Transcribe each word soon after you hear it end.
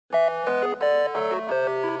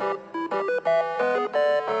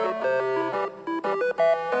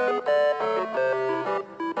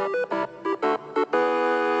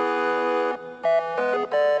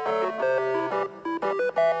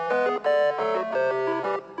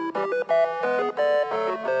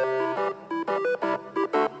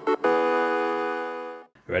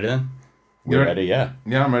Ready then? We're ready, yeah.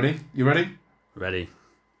 Yeah, I'm ready. You ready? Ready.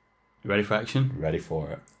 You ready for action? Ready for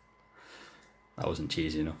it. That wasn't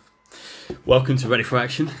cheesy enough. Welcome to Ready for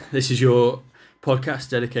Action. This is your podcast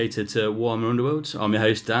dedicated to Warhammer Underworlds. I'm your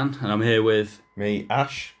host, Dan, and I'm here with... Me,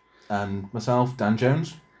 Ash. And myself, Dan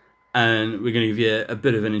Jones. And we're going to give you a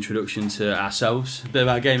bit of an introduction to ourselves, a bit of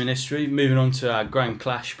our gaming history, moving on to our Grand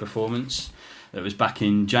Clash performance that was back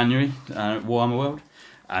in January at Warhammer World,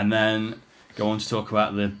 and then go on to talk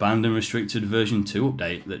about the Banned and Restricted version 2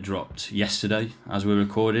 update that dropped yesterday as we're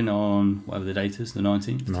recording on whatever the date is, the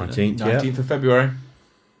 19th. 19th of February.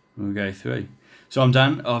 We'll go through. So I'm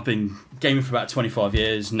Dan. I've been gaming for about 25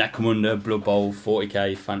 years. Necromunda, Blood Bowl,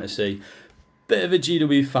 40k, Fantasy. Bit of a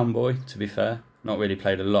GW fanboy, to be fair. Not really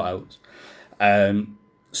played a lot else.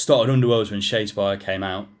 Started Underworlds when Shadespire came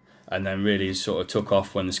out, and then really sort of took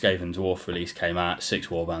off when the Skaven Dwarf release came out. 6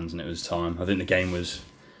 warbands, and it was time. I think the game was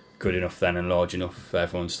good enough then and large enough for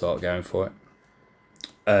everyone to start going for it.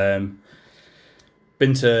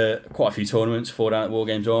 Been to quite a few tournaments, 4 down at War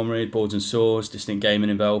Games Armoury, Boards and Swords, Distinct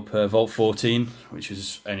Gaming in Belper, Vault 14, which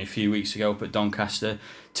was only a few weeks ago up at Doncaster.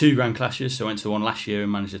 2 Grand Clashes, so I went to the one last year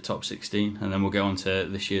and managed the top 16, and then we'll go on to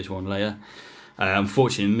this year's one later.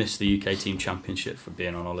 Unfortunately missed the UK Team Championship for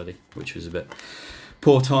being on holiday, which was a bit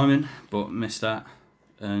poor timing, but missed that.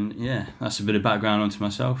 And yeah, that's a bit of background onto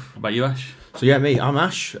myself. What about you, Ash? So yeah, me, I'm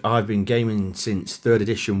Ash. I've been gaming since 3rd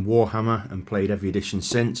edition Warhammer and played every edition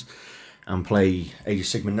since, and play Age of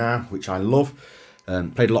Sigmar now, which I love.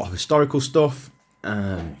 Played a lot of historical stuff.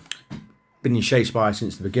 Been in Shadespire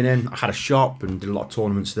since the beginning. I had a shop and did a lot of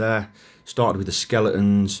tournaments there. Started with the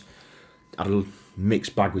skeletons, had a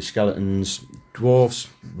mixed bag with skeletons. Dwarves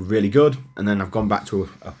were really good, and then I've gone back to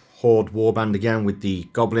a Horde warband again with the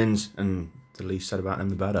goblins, and the least said about them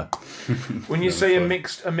the better. When you say a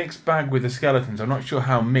mixed bag with the skeletons, I'm not sure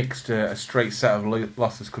how mixed a straight set of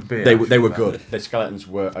losses could be. They were good. The skeletons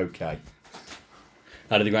were okay.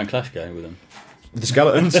 How did the Grand Clash go with them? The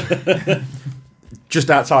skeletons, just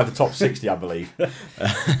outside the top 60, I believe.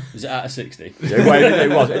 Was it out of 60? Yeah, well,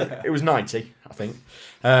 it was. It was 90, I think.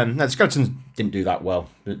 No, the skeletons didn't do that well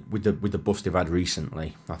with the buffs they've had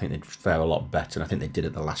recently. I think they'd fare a lot better, and I think they did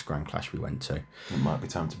at the last Grand Clash we went to. It might be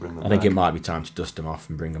time to bring them back. I think it might be time to dust them off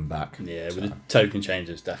and bring them back. Yeah, with the token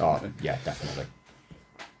changes, definitely. Oh, yeah, definitely.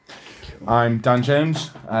 I'm Dan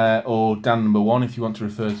Jones, or Dan number 1 if you want to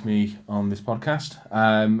refer to me on this podcast.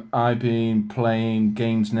 I've been playing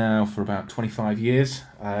games now for about 25 years.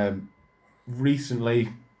 Recently,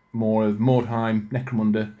 more of Mordheim,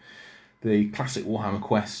 Necromunda, the classic Warhammer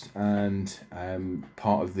Quest, and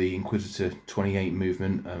part of the Inquisitor 28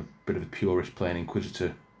 movement, a bit of a purist playing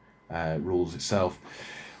Inquisitor rules itself.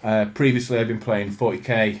 Previously I've been playing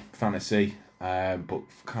 40k Fantasy, but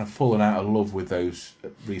kind of fallen out of love with those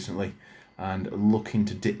recently, and looking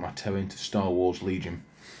to dip my toe into Star Wars Legion.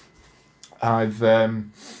 I've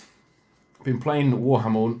been playing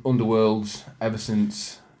Warhammer Underworlds ever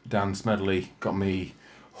since Dan Smedley got me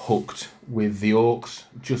hooked with the Orcs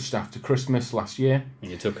just after Christmas last year. And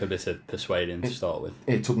you took a bit of persuading to start with.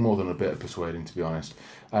 It took more than a bit of persuading, to be honest.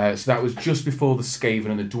 So that was just before the Skaven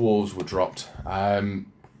and the Dwarves were dropped.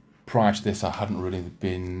 Prior to this, I hadn't really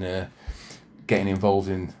been getting involved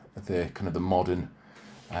in the kind of the modern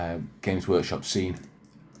Games Workshop scene,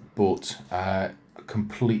 but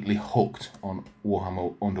completely hooked on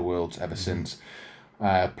Warhammer Underworlds ever since.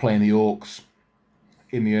 Playing the Orcs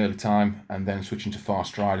in the early time, and then switching to Far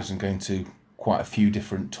Striders and going to quite a few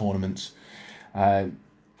different tournaments.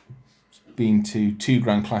 Been to 2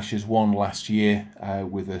 Grand Clashes, one last year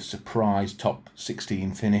with a surprise top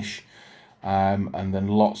 16 finish, and then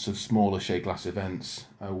lots of smaller shade glass events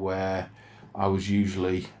where I was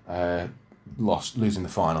usually losing the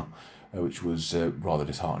final, which was rather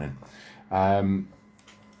disheartening. And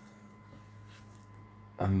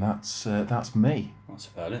that's me. That's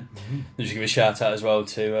about it. Just give a shout out as well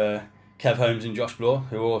to Kev Holmes and Josh Bloor,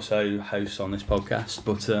 who are also hosts on this podcast,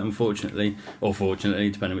 but unfortunately, or fortunately,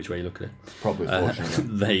 depending which way you look at it, Probably fortunately.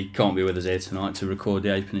 they can't be with us here tonight to record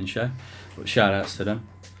the opening show. But shout outs to them.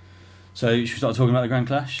 So should we start talking about the Grand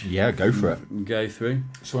Clash? Yeah, go for it. Go through.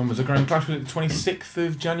 So when was the Grand Clash? Was it the 26th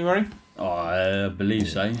of January? Oh, I believe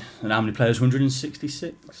so. And how many players?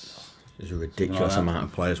 166. It was a ridiculous amount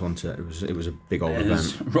of players, wasn't it? It was a big old It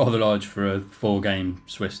was event. rather large for a 4-game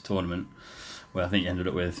Swiss tournament, where I think you ended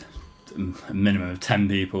up with a minimum of 10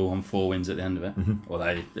 people on 4 wins at the end of it. Mm-hmm.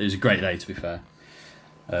 Although it was a great day, to be fair.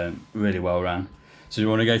 Really well ran. So do you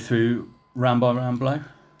want to go through round by round, Blow?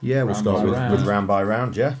 Yeah, we'll start with round by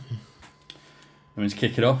round, yeah. I'm going to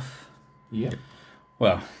kick it off. Yeah.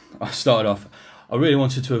 Well, I started off. I really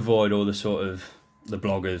wanted to avoid all the sort of the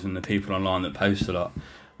bloggers and the people online that post a lot.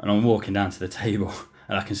 and I'm walking down to the table,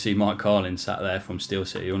 and I can see Mike Carlin sat there from Steel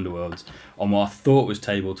City Underworlds on what I thought was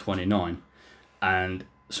table 29, and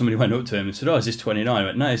somebody went up to him and said, "Oh, is this 29?" I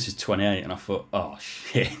went, "No, this is 28." And I thought, "Oh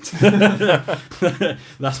shit."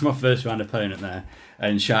 That's my first round opponent there.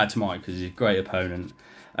 And shout out to Mike because he's a great opponent.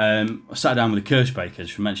 I sat down with the Curse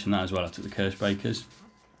Breakers. You mentioned that as well. I took the Curse Breakers.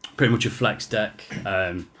 Pretty much a flex deck.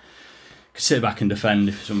 Could sit back and defend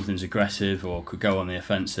if something's aggressive, or could go on the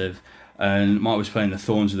offensive. And Mike was playing the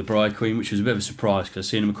Thorns of the Bride Queen, which was a bit of a surprise because I'd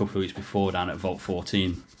seen him a couple of weeks before down at Vault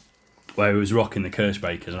 14, where he was rocking the Curse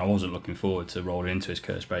Breakers, and I wasn't looking forward to rolling into his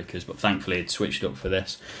Curse Breakers, but thankfully he'd switched up for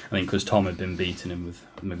this, I think because Tom had been beating him with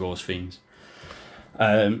Magor's Fiends.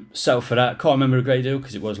 Settled for that. Can't remember a great deal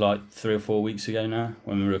because it was like 3 or 4 weeks ago now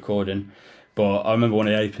when we were recording, but I remember one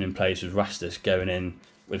of the opening plays was Rastus going in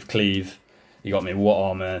with Cleave. He got me What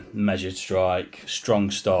Armour, Measured Strike,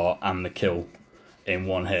 Strong Start and the kill in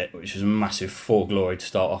one hit, which was a massive 4 glory to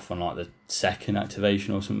start off on like the second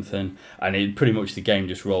activation or something, and it pretty much the game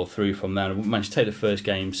just rolled through from there. I managed to take the first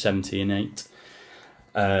game 17-8,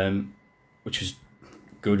 which was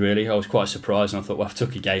good really. I was quite surprised, and I thought, well, I've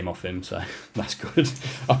took a game off him, so that's good.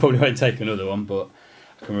 I probably won't take another one, but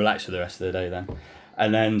I can relax for the rest of the day then.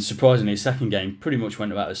 And then surprisingly, his second game pretty much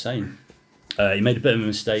went about the same. He made a bit of a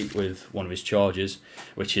mistake with one of his charges,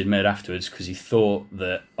 which he had made afterwards because he thought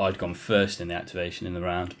that I'd gone first in the activation in the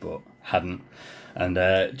round, but hadn't. And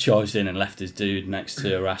charged in and left his dude next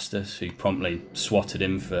to Erastus, who promptly swatted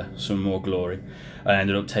him for some more glory. I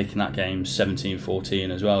ended up taking that game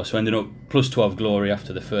 17-14 as well, so ended up plus 12 glory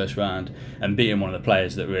after the first round and beating one of the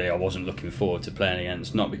players that really I wasn't looking forward to playing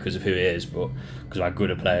against, not because of who he is, but because of how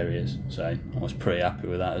good a player he is. So I was pretty happy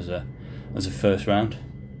with that as a first round.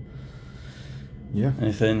 Yeah.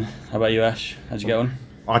 Anything? How about you, Ash? How'd you get on?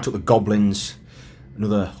 I took the Goblins,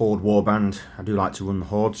 another Horde warband. I do like to run the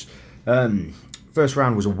Hordes. First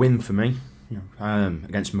round was a win for me,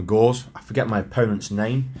 against Magor's. I forget my opponent's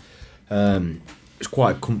name. It's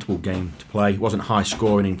quite a comfortable game to play. It wasn't high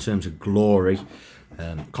scoring in terms of glory.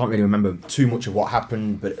 Can't really remember too much of what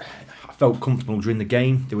happened, but I felt comfortable during the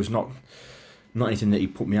game. There was not anything that he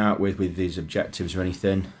put me out with his objectives or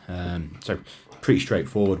anything. So pretty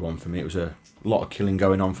straightforward one for me. It was a lot of killing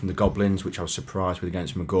going on from the Goblins, which I was surprised with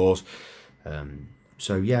against Magor's.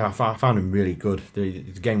 So yeah, I found him really good. The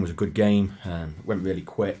game was a good game. It went really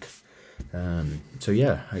quick. So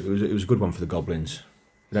yeah, it was a good one for the Goblins.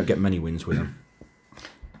 You don't get many wins with them.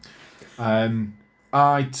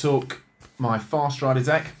 I took my Fast Rider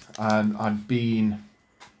deck, and I'd been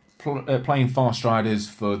playing Fast Riders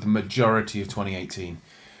for the majority of 2018,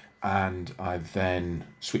 and I then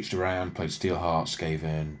switched around, played Steelheart,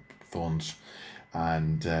 Skaven, Thorns,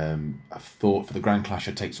 and I thought for the Grand Clash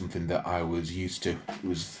I'd take something that I was used to. It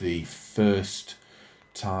was the first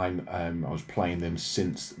time I was playing them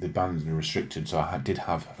since the bans were restricted, so I did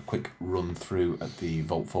have a quick run through at the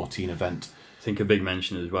Vault 14 event. I think a big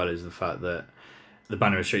mention as well is the fact that the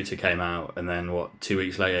banner restrictor came out, and then 2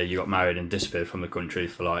 weeks later you got married and disappeared from the country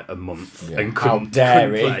for like a month and couldn't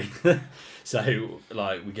play. So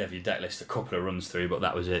like we gave your deck list a couple of runs through, but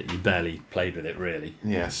that was it. You barely played with it really.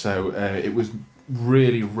 Yeah, so it was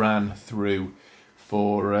really ran through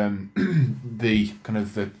for the kind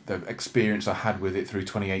of the experience I had with it through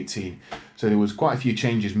 2018. So there was quite a few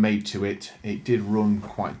changes made to it. It did run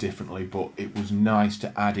quite differently, but it was nice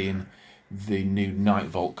to add in the new Night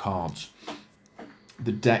Vault cards.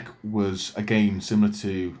 The deck was, again, similar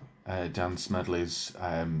to Dan Smedley's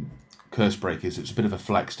Curse Breakers. It's a bit of a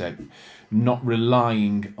flex deck, not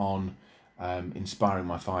relying on inspiring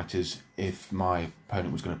my fighters if my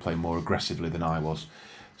opponent was going to play more aggressively than I was.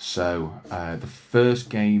 So the first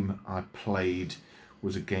game I played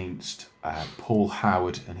was against Paul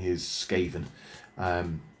Howard and his Skaven.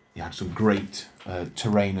 He had some great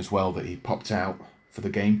terrain as well that he popped out for the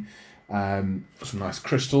game. Some nice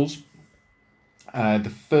crystals.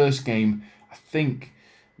 The first game, I think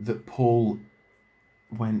that Paul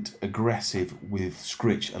went aggressive with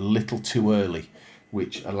Scritch a little too early,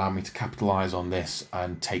 which allowed me to capitalise on this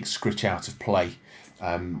and take Scritch out of play.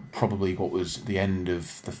 Probably what was the end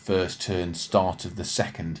of the first turn, start of the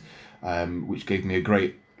second, which gave me a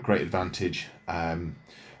great advantage.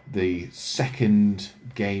 The second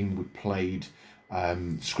game we played,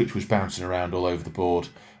 Scritch was bouncing around all over the board,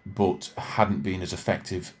 but hadn't been as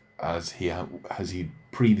effective as he'd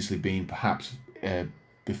previously been, perhaps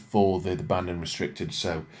before the banned and restricted.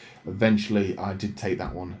 So eventually I did take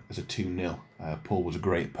that one as a 2-0. Paul was a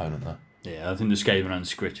great opponent there. Yeah, I think the Skaven and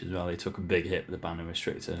Scritch as well, they took a big hit with the ban and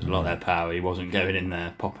restrictor. A lot of their power, he wasn't going in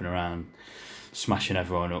there popping around smashing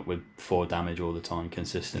everyone up with 4 damage all the time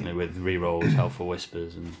consistently with rerolls, helpful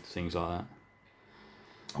whispers and things like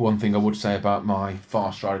one thing I would say about my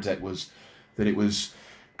Far Strider deck was that it was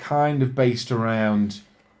kind of based around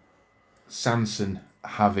Sanson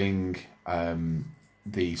having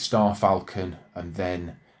the Star Falcon and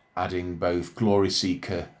then adding both Glory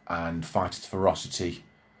Seeker and Fighter's Ferocity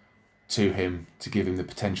to him to give him the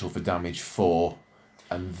potential for damage 4,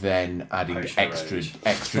 and then adding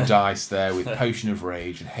extra dice there with Potion of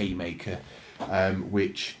Rage and Haymaker,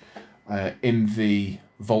 which in the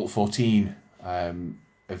Vault 14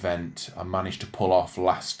 event I managed to pull off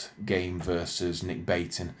last game versus Nick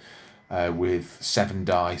Baton with 7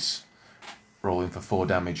 dice, rolling for 4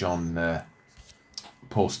 damage on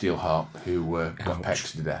poor Steelheart, who got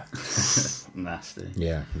pecked to death. Nasty.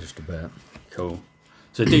 Yeah, just a bit. Cool.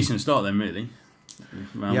 So decent start then, really.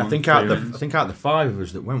 I think out of the 5 of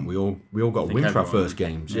us that went, we all got a win for our first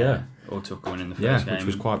games. Yeah. All took a win in the first game. Which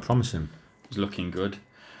was quite promising. It was looking good.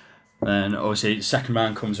 Then obviously the second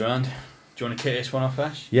round comes around. Do you want to kick this one off,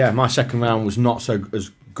 Ash? Yeah, my second round was not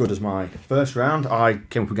as good as my first round. I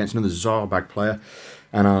came up against another Zarbag player,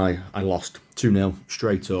 and I lost 2-0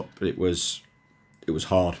 straight up. It was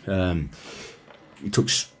hard. He took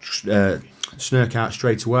Snurk out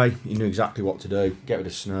straight away. He knew exactly what to do. Get rid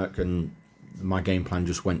of Snurk, and my game plan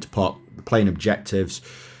just went to pot. Playing objectives.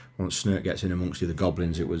 Once Snurk gets in amongst the other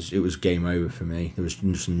goblins, it was game over for me. There was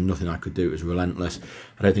just nothing I could do. It was relentless.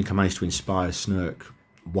 I don't think I managed to inspire Snurk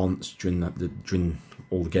once during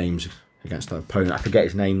all the games against that opponent. I forget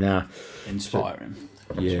his name now. Inspire him.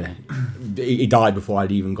 Yeah, he died before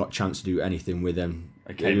I'd even got a chance to do anything with him.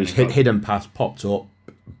 It was hidden pass, popped up,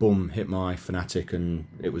 boom, hit my Fanatic, and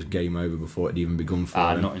it was game over before it'd even begun for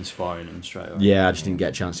him. Not inspiring him straight away. Yeah, I just didn't get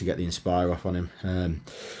a chance to get the Inspire off on him.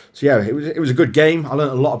 So yeah, it was a good game. I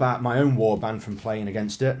learned a lot about my own warband from playing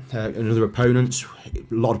against it. And other opponents, a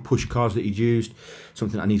lot of push cards that he'd used,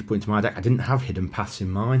 something that I need to put into my deck. I didn't have hidden paths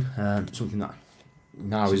in mine, something that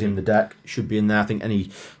now is in the deck, should be in there. I think any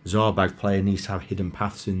Zarbag player needs to have hidden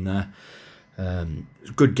paths in there. It's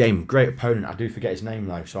a good game, great opponent. I do forget his name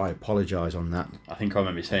though, so I apologise on that. I think I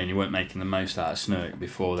remember saying you weren't making the most out of Snurk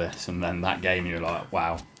before this, and then that game you're like,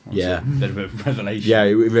 wow, that's a bit of a revelation. Yeah,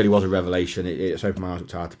 it really was a revelation. It's opened my eyes up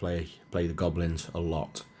to how to play the goblins a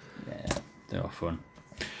lot. Yeah, they are fun.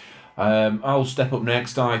 I'll step up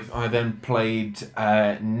next. I then played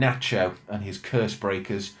Nacho and his Curse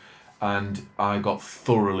Breakers, and I got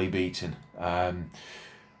thoroughly beaten.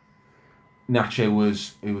 Nacho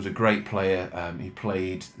was a great player. He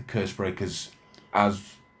played the Curse Breakers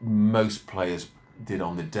as most players did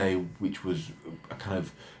on the day, which was a kind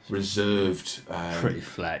of reserved, pretty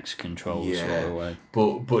flex control sort of way.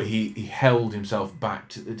 But he held himself back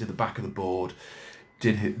to the back of the board.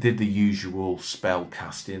 Did the usual spell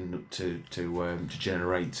casting to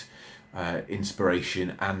generate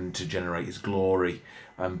inspiration and to generate his glory.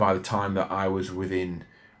 And by the time that I was within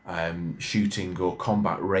shooting or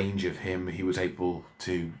combat range of him, he was able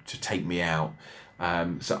to take me out.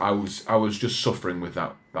 So I was just suffering with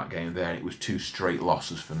that game there. It was 2 straight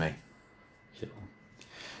losses for me.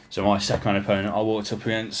 So my second round opponent, I walked up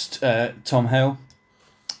against Tom Hale,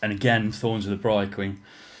 and again Thorns of the Briar Queen.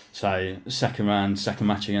 So second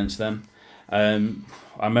match against them.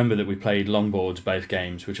 I remember that we played longboards both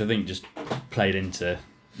games, which I think just played into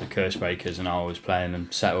the Curse Breakers, and I was playing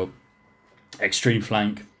them set up extreme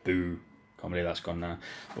flank. Boo! Can't believe that's gone now.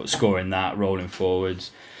 But scoring that, rolling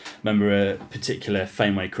forwards. Remember a particular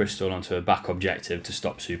Fameway Crystal onto a back objective to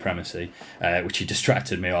stop supremacy, which he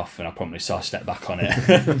distracted me off, and I promptly sidestepped back on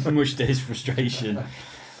it, much to his frustration.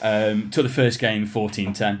 Took the first game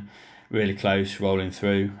 14-10, really close, rolling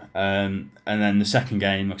through. And then the second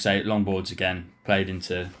game, like I say, longboards again, played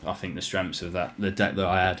into, I think, the strengths of the deck that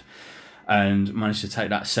I had, and managed to take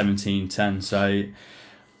that 17-10. So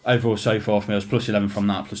overall so far for me, I was plus 11 from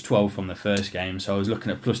that, plus 12 from the first game. So I was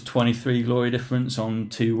looking at plus 23 glory difference on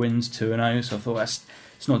 2 wins, 2-0. So I thought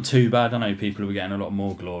it's not too bad. I know people were getting a lot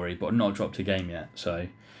more glory, but I've not dropped a game yet. So I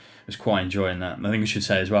was quite enjoying that. And I think I should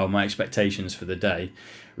say as well, my expectations for the day,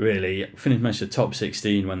 really, finished most of the top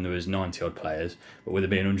 16 when there was 90 odd players. But with it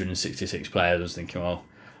being 166 players, I was thinking, well,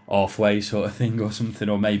 halfway sort of thing or something,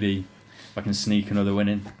 or maybe if I can sneak another win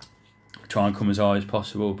in. Try and come as high as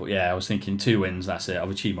possible, but yeah, I was thinking 2 wins. That's it. I've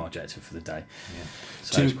achieved my objective for the day. Yeah.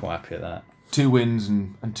 So I was quite happy at that. 2 wins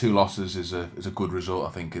and 2 losses is a good result,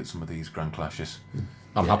 I think, at some of these Grand Clashes.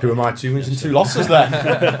 I'm happy with my 2 wins and 2 losses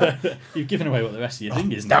there. You've given away what the rest of your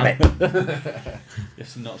thing is. Damn it!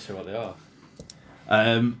 Yes, not sure what they are.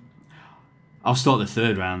 I'll start the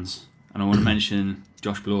third rounds, and I want to mention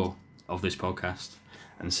Josh Bloor of this podcast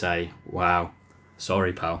and say, wow,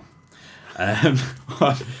 sorry, pal.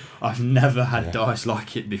 I've never had dice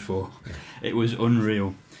like it before. It was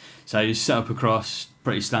unreal. So you set up across,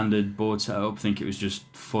 pretty standard board setup. I think it was just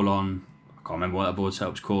full on. I can't remember what that board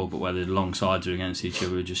setup's called, but where the long sides are against each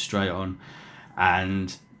other, just straight on.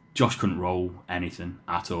 And Josh couldn't roll anything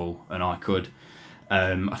at all, and I could.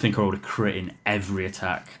 I think I rolled a crit in every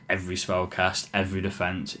attack, every spell cast, every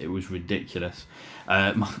defence. It was ridiculous.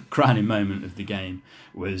 My crowning moment of the game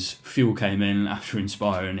was Fuel came in after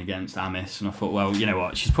inspiring against Amis, and I thought, well, you know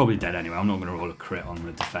what, she's probably dead anyway. I'm not going to roll a crit on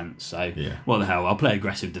the defence, so what the hell, I'll play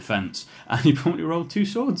aggressive defence. And he probably rolled 2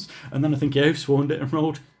 swords, and then I think he swarmed it and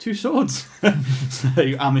rolled 2 swords. So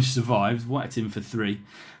Amish survived, whacked him for 3,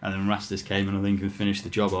 and then Rastus came and I think and finished the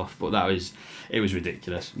job off. But it was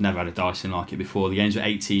ridiculous. Never had a dicing like it before. The games were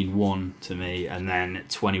 18-1 to me, and then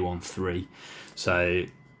 21-3. So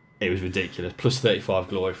it was ridiculous. Plus 35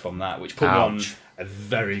 glory from that, which put me on a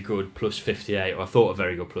very good plus 58, or I thought a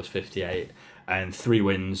very good plus 58, and 3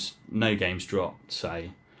 wins, no games dropped. So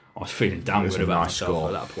I was feeling damn good about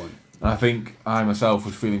myself at that point. I think I myself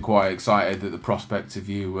was feeling quite excited at the prospect of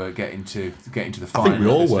you getting to the final. I think we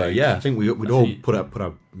all were, yeah. I think we'd all put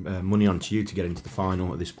our money onto you to get into the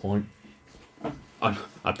final at this point.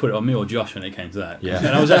 I'd put it on me or Josh when it came to that. Yeah. And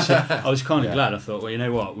I was kind of glad. I thought, well, you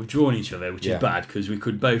know what, we've drawn each other, which is bad because we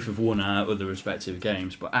could both have won our other respective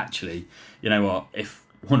games. But actually, you know what, if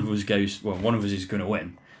one of us is going to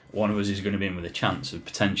win, one of us is going to be in with a chance of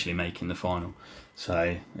potentially making the final.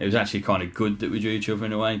 So it was actually kind of good that we drew each other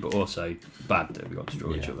in a way, but also bad that we got to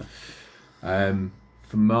draw each other.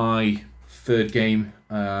 For my third game,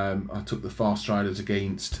 I took the Far Striders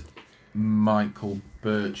against Michael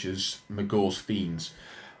Birch's Magor's Fiends.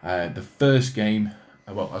 The first game,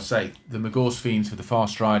 the Magor's Fiends for the Far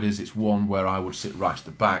Striders, it's one where I would sit right at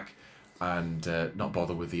the back and not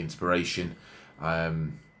bother with the inspiration,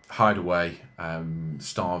 hide away,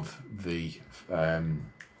 starve the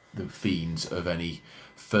Fiends of any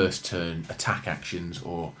first turn attack actions,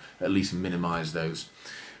 or at least minimise those.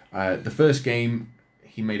 The first game,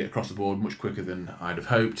 he made it across the board much quicker than I'd have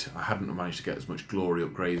hoped. I hadn't managed to get as much glory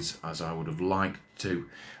upgrades as I would have liked to,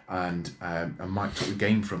 and Mike took the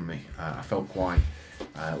game from me. I felt quite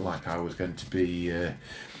like I was going to be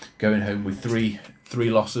going home with three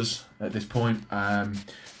losses at this point.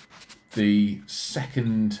 The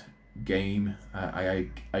second game, I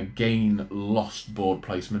again lost board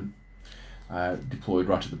placement, deployed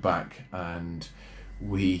right at the back, and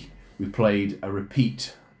we played a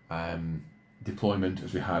repeat deployment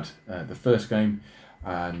as we had the first game,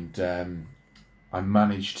 and I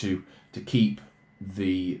managed to keep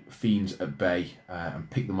the Fiends at bay and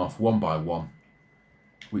pick them off one by one,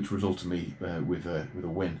 which resulted me with a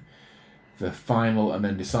win. The final and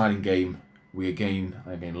then deciding game, I again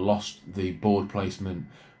lost the board placement,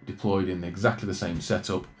 deployed in exactly the same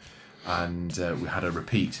setup, and we had a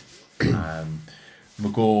repeat.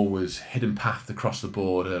 Magor was hidden path across the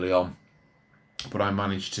board early on, but I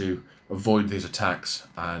managed to avoid these attacks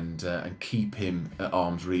and keep him at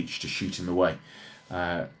arm's reach to shoot him away.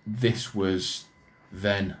 This was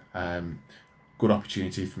then good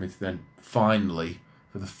opportunity for me to then finally,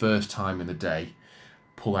 for the first time in the day,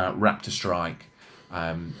 pull out Raptor Strike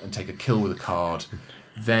and take a kill with a card.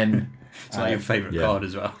 Then it's like your favourite card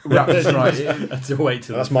as well. Raptor Strike. That's a wait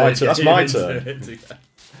till that's my turn.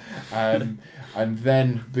 And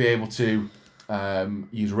then be able to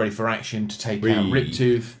use Ready for Action to take out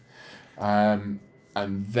Riptooth, and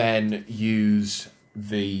then use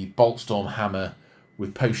the Boltstorm Hammer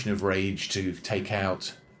with Potion of Rage to take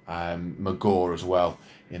out Magor as well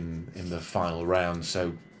in the final round.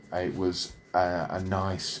 So it was a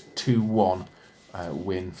nice 2-1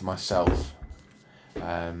 win for myself.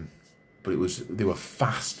 But they were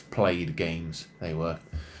fast played games. They were,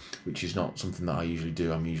 which is not something that I usually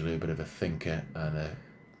do. I'm usually a bit of a thinker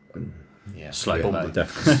and slow.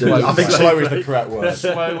 Definitely. I think slow is the correct word.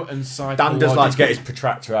 Slow and psychological. Dan does like to get his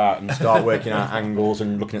protractor out and start working out angles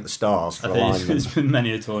and looking at the stars for alignment. There's been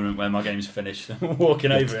many a tournament where my game's finished. I'm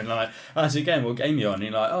walking over and like, how's the game? What game you on? And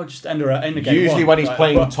you're like, just end the game. Usually when he's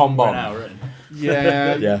playing Tom Bomb.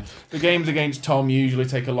 Yeah. The games against Tom usually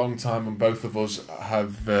take a long time, and both of us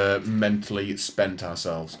have mentally spent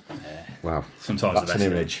ourselves. Wow. Sometimes that's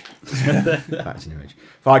an image. That's an image.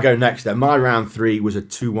 If I go next then, my round 3 was a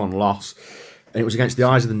 2-1 loss, and it was against the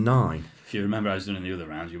Eyes of the Nine. If you remember I was doing in the other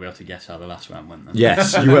rounds, you'll be able to guess how the last round went then.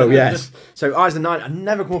 Yes, you will, yes. So Eyes of the Nine, I'd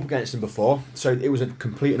never come up against them before, so it was a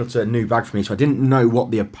complete and utter new bag for me, so I didn't know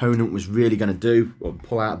what the opponent was really going to do, or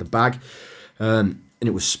pull out of the bag. And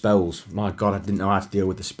it was spells. My God, I didn't know how to deal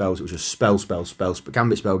with the spells. It was just spell,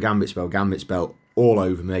 gambit spell, all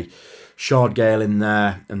over me. Shard Gale in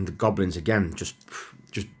there, and the goblins again just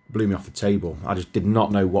blew me off the table. I just did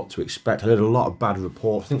not know what to expect. I heard a lot of bad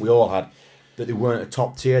reports. I think we all had that they weren't a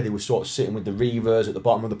top tier. They were sort of sitting with the Reavers at the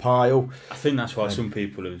bottom of the pile. I think that's why some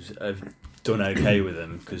people have done okay with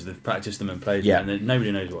them, because they've practiced them and played Yeah. them, and then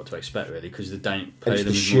nobody knows what to expect really, because they don't play And it's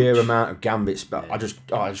them the as sheer much. amount of gambits, but Yeah. I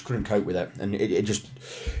just couldn't cope with it, and it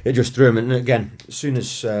just threw him. And again, as soon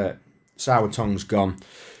as Sour Tongue's gone,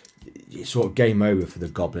 it's sort of game over for the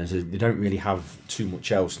Goblins. They don't really have too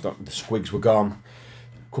much else. The Squigs were gone,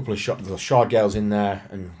 a couple of the Shard Gales in there,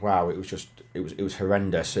 and wow, it was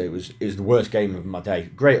horrendous. It was the worst game of my day.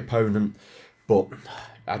 Great opponent, but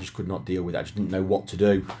I just could not deal with it. I just didn't know what to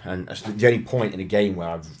do, and that's the only point in a game where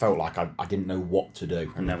I felt like I didn't know what to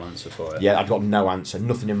do. And No answer for it. yeah, I've got no answer.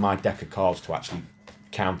 Nothing in my deck of cards to actually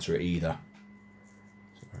counter it either.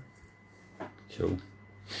 Cool.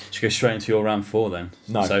 Should we go straight into your round 4 then?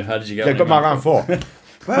 No. So how did you get Yeah, on got in my round 4.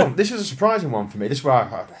 Well, this is a surprising one for me. This is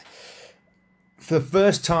where for the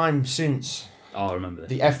first time since Oh, I remember this.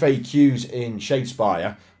 the FAQs in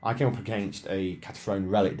Shadespire, I came up against a Cataphrone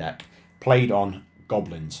Relic deck played on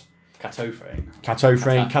Goblins. Catophrane.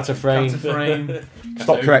 Cataphrane. Cataphrane.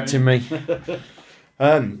 Stop correcting me. So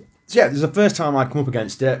yeah, this is the first time I'd come up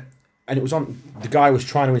against it, and it was on. The guy was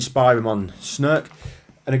trying to inspire him on Snurk,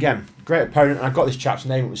 and again, great opponent. And I got this chap's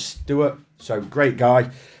name. It was Stuart. So great guy.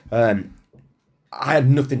 I had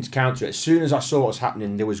nothing to counter it. As soon as I saw what was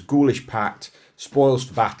happening, there was Ghoulish Pact, Spoils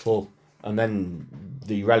for Battle, and then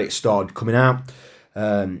the relics started coming out.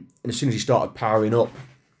 And as soon as he started powering up,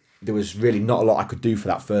 there was really not a lot I could do for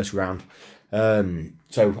that first round.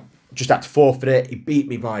 So just had to forfeit it. He beat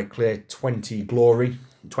me by a clear 20 glory,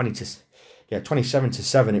 27 to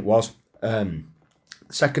 7 it was.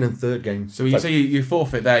 Second and third game. So when you say you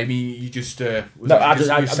forfeit there, I mean you just No, he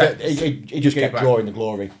just gave kept back. drawing the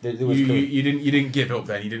glory. There was you didn't give up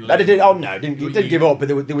then. You didn't. I didn't. Oh no, he You- didn't give up. But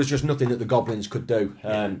there was just nothing that the goblins could do.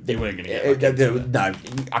 They weren't going to get back into it. No,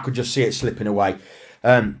 I could just see it slipping away.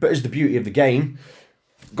 But as the beauty of the game,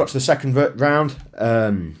 got to the second round,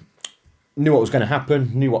 knew what was going to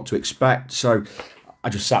happen, knew what to expect. So I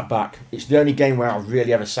just sat back. It's the only game where I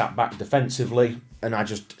really ever sat back defensively, and I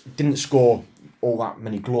just didn't score all that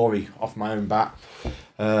many glory off my own bat.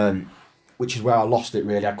 Which is where I lost it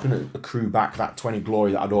really. I couldn't accrue back that 20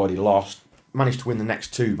 glory that I'd already lost. Managed to win the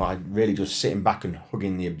next 2 by really just sitting back and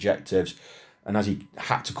hugging the objectives. And as he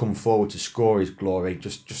had to come forward to score his glory,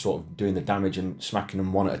 just sort of doing the damage and smacking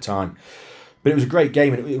them one at a time. But it was a great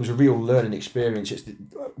game, and it was a real learning experience. It's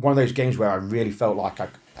one of those games where I really felt like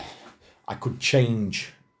I could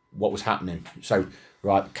change what was happening. So,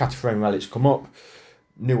 right, Cataphrone Relics come up,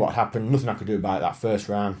 knew what happened, nothing I could do about it that first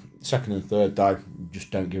round. Second and third, though,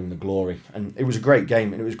 just don't give him the glory. And it was a great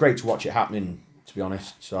game, and it was great to watch it happening, to be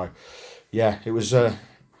honest. So, yeah, it was...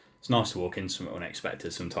 It's nice to walk into something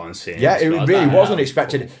unexpected sometimes. Seeing yeah, it like really that. was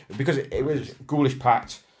unexpected, because it was Ghoulish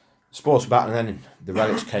Pact, Sports Battle, and then the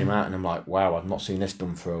Relics came out, and I'm like, wow, I've not seen this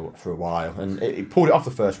done for a while. And it pulled it off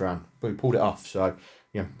the first round, but he pulled it off. So,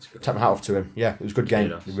 yeah, take my hat off to him. Yeah, it was a good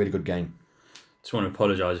game, a really good game. Just want to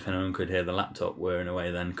apologise if anyone could hear the laptop whirring away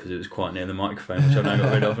then, because it was quite near the microphone, which I've now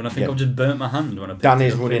got rid of, and I think Yeah. I've just burnt my hand when I picked Dan it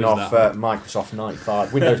is up. It running was off that. Microsoft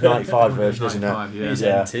 95, Windows 95 version, isn't it? 95, yeah. It's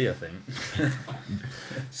Yeah. NT, I think.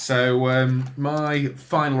 So my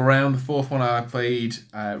final round, the fourth one, I played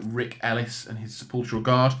Rick Ellis and his Sepulchral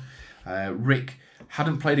Guard. Rick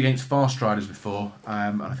hadn't played against Farstriders before,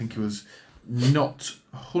 and I think he was not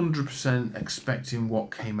 100% expecting what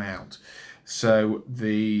came out. So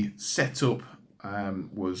the setup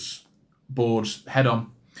was boards head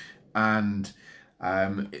on, and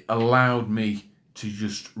it allowed me to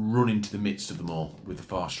just run into the midst of them all with the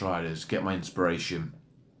Farstriders, get my inspiration,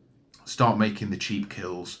 start making the cheap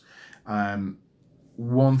kills.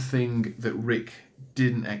 One thing that Rick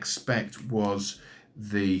didn't expect was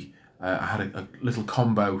I had a little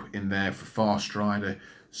combo in there for Farstrider,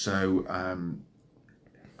 so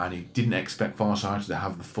and he didn't expect Farstrider to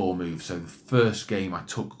have the 4 moves. So the first game I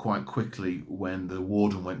took quite quickly when the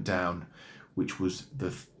Warden went down, which was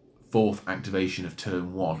the 4th activation of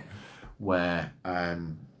turn 1, where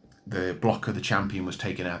the blocker, the champion, was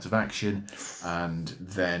taken out of action, and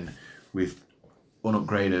then with an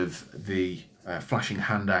upgrade of the flashing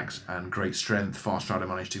hand axe and great strength, Farstrider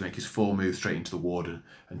managed to make his 4 moves straight into the Warden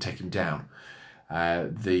and take him down.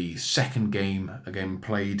 The second game, again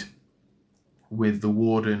played with the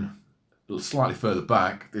Warden slightly further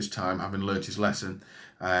back, this time having learnt his lesson,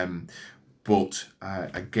 but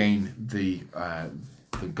again the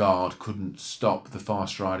guard couldn't stop the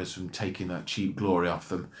Farstriders from taking that cheap glory off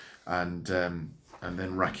them, and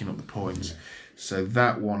then racking up the points. So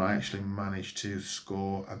that one I actually managed to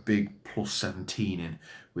score a big plus 17 in,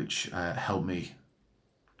 which helped me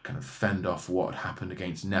kind of fend off what had happened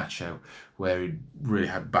against Nacho, where he really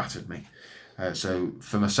had battered me. So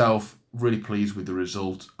for myself, really pleased with the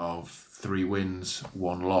result of 3 wins,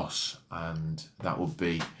 1 loss, and that would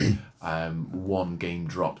be 1 game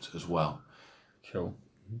dropped as well. Cool.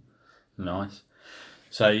 Nice.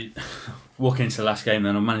 So, walking into the last game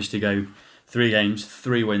then, I managed to go 3 games,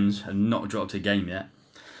 3 wins, and not dropped a game yet.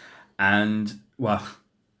 And, well,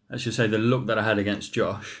 let's just say the luck that I had against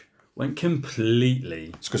Josh went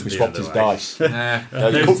completely. It's because we the swapped other his way. dice. Yeah,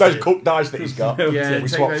 those cooked dice that he's got. yeah. we Take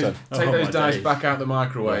swapped those, them. take Oh those my dice days. back out the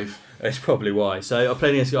microwave. That's probably why. So I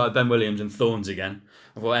played against a guy, Ben Williams, and Thorns again.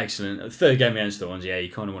 I thought, excellent. Third game against Thorns, yeah,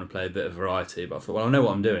 you kind of want to play a bit of variety. But I thought, well, I know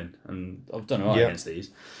what I'm doing, and I've done all right against these.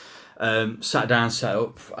 Sat down, set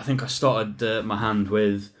up. I think I started my hand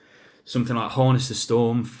with something like Harness the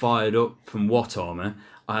Storm, Fired Up, and What Armour.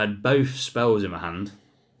 I had both spells in my hand.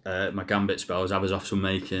 My Gambit spells, Abazos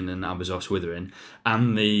Making and Abazos Withering,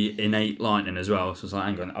 and the Innate Lightning as well. So I was like,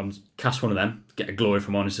 hang on, I'll cast one of them, get a glory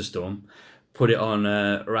from Harness the Storm, put it on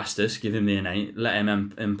Rastus, give him the Innate, let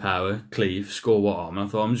him empower, cleave, score What Armour. I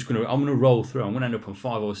thought, I'm gonna roll through. I'm gonna end up on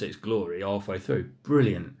 5 or 6 glory halfway through.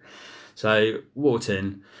 Brilliant. So walked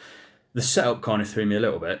in. The setup kind of threw me a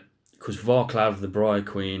little bit because Varklav, the Briar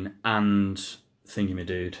Queen, and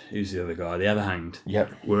Thingy-me-dude, who's the other guy, the Everhanged,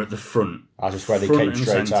 were at the front. I just where they front came and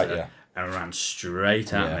straight at centre, you. and ran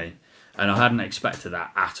straight at me. And I hadn't expected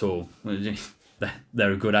that at all.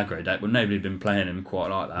 They're a good aggro deck, but nobody had been playing them quite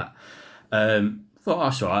like that. Thought,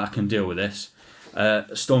 that's all right, I can deal with this.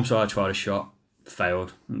 Stormside tried a shot,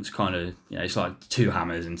 failed. It's kind of, it's like 2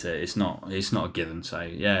 hammers into it. It's not a given. So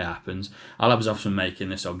yeah, it happens. I'll have off some making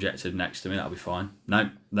this objective next to me. That'll be fine. No,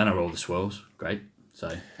 then I roll the swirls. Great.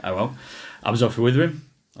 So oh well. I was off for Withering.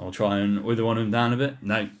 I'll try and wither one of them down a bit.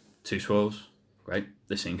 No, 2 swirls. Great.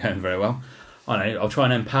 This ain't going very well. I know. I'll try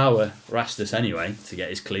and empower Rastus anyway to get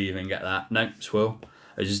his cleave and get that. No, swirl.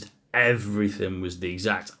 It's just everything was the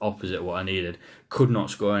exact opposite of what I needed. Could not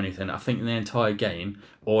score anything. I think in the entire game,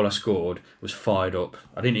 all I scored was Fired Up.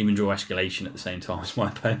 I didn't even draw Escalation at the same time as my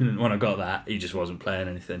opponent. When I got that, he just wasn't playing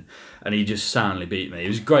anything. And he just soundly beat me. He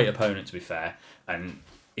was a great opponent, to be fair. And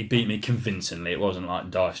he beat me convincingly. It wasn't like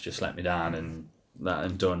dice just let me down and that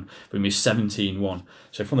and done. But he was 17-1.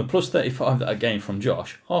 So from the plus 35 that I gained from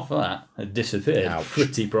Josh, half of that had disappeared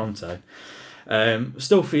pretty pronto.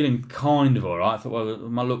 Still feeling kind of alright. I thought, well,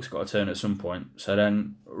 my luck's got to turn at some point. So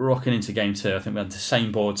then, rocking into game 2, I think we had the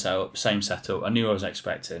same board setup, same setup. I knew what I was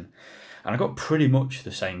expecting. And I got pretty much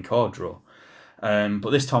the same card draw.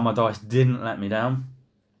 But this time my dice didn't let me down.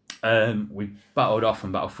 We battled off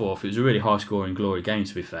and battled forth. It was a really high scoring glory game,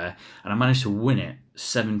 to be fair. And I managed to win it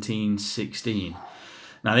 17-16.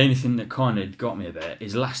 Now, the only thing that kind of got me a bit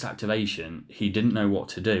is last activation, he didn't know what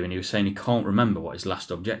to do. And he was saying he can't remember what his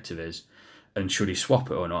last objective is. And should he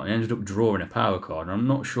swap it or not? He ended up drawing a power card, and I'm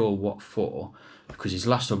not sure what for, because his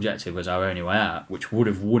last objective was Our Only Way Out, which would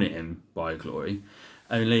have won it him by glory,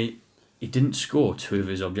 only he didn't score 2 of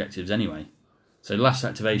his objectives anyway. So last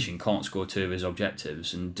activation can't score 2 of his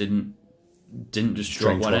objectives, and didn't just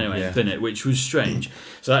drop one anyway, didn't it? Which was strange.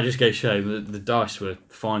 So that just goes to show that the dice were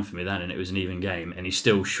fine for me then, and it was an even game, and he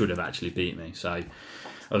still should have actually beat me. So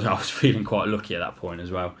I was feeling quite lucky at that point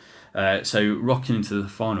as well. So rocking into the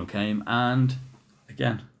final game, and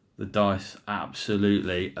again, the dice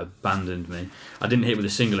absolutely abandoned me. I didn't hit with a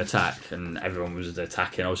single attack, and everyone was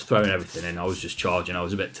attacking. I was throwing everything in. I was just charging. I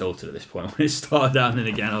was a bit tilted at this point. When it started down and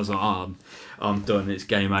again, I was like, I'm done. It's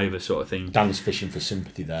game over, sort of thing. Dan's fishing for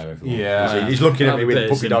sympathy there, everyone. Yeah. He's looking at me with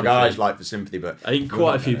puppy dog sympathy. eyes, like for sympathy. But I think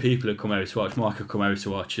quite a few people had come over to watch. Mike had come over to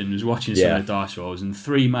watch and was watching some of the dice rolls, and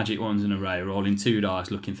 3 magic ones in a row, rolling 2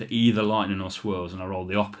 dice, looking for either lightning or swirls, and I rolled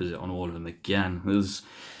the opposite on all of them again.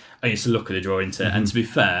 I used to look at the draw into it, and to be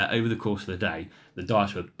fair, over the course of the day, the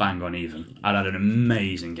dice were bang on even. I'd had an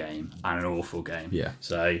amazing game and an awful game. Yeah.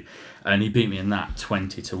 So, and he beat me in that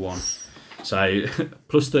 20-1. So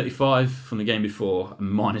plus 35 from the game before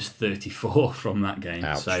and minus 34 from that game.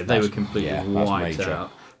 Ouch, so they were completely wiped major.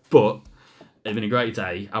 out. But it's been a great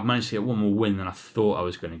day. I've managed to get one more win than I thought I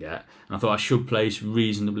was going to get, and I thought I should place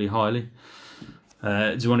reasonably highly.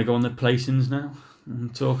 Do you want to go on the placings now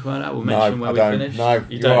and talk about that? We'll mention where we finished. No,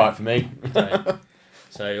 you're all right for me.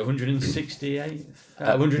 So 168,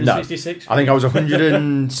 166. I think I was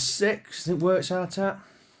 106. It works out at.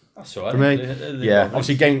 That's all right. For me, yeah.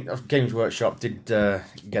 Obviously, Games Workshop did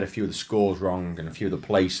get a few of the scores wrong and a few of the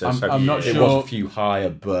places. I'm not sure. It was a few higher,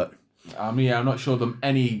 but I'm not sure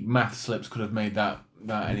any math slips could have made that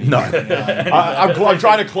any. no. I'm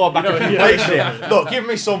trying to claw back a few places here. Look, give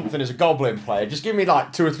me something as a Goblin player. Just give me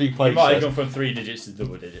like 2 or 3 places. You might have gone from 3 digits to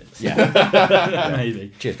double digits. Yeah,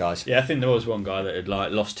 maybe. Cheers, guys. Yeah, I think there was one guy that had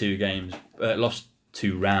lost 2 games, lost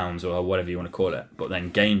 2 rounds or whatever you want to call it, but then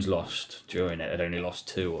games lost during it had only lost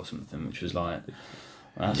 2 or something, which was like,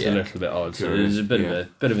 that's a little bit odd. So there's a bit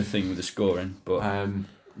of a thing with the scoring. But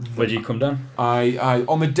where do you come down? I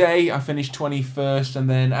on the day I finished 21st, and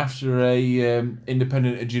then after a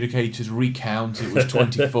independent adjudicators recount, it was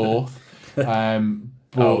 24th.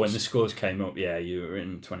 But when the scores came up, you were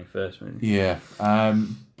in 21st, weren't you? Yeah.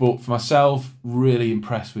 But for myself, really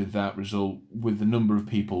impressed with that result, with the number of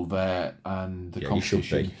people there and the competition. You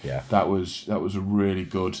should be, yeah. That was a really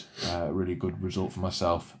good result for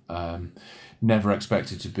myself. Never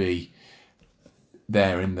expected to be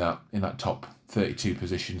there in that top 32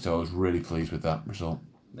 position, so I was really pleased with that result.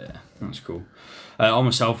 Yeah, that's cool. On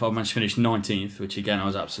myself, I managed to finish 19th, which again I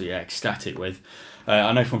was absolutely ecstatic with.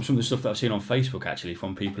 I know from some of the stuff that I've seen on Facebook, actually,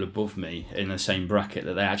 from people above me in the same bracket,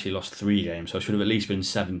 that they actually lost 3 games, so I should have at least been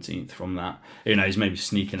 17th from that. Who knows, maybe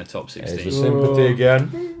sneaking a top 16. There's the sympathy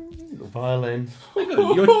again. The violin.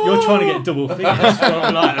 You're trying to get double figures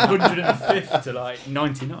from like 105th to like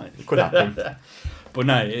 99. Could happen. But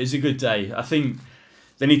no, it was a good day. I think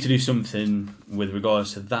they need to do something with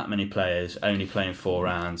regards to that many players only playing 4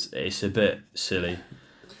 rounds. It's a bit silly,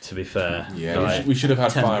 to be fair. Yeah, like, we should have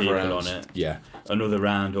had 10 5 people rounds on it. Yeah. Another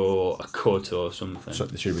round or a cut or something. So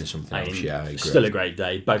there should have been something else. Yeah, I agree. Still a great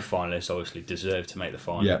day. Both finalists obviously deserve to make the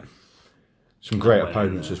final. Yeah. Some great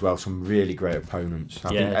opponents as well. Some really great opponents.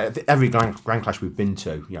 I think every Grand Clash we've been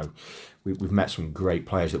to, we've met some great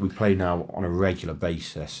players that we play now on a regular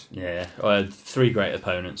basis. Yeah, I had 3 great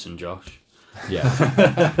opponents and Josh. Yeah.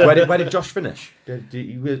 Where did Josh finish?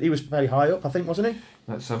 He was fairly high up, I think, wasn't he?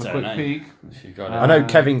 Let's have a quick peek. I know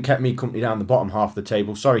Kevin kept me company down the bottom half of the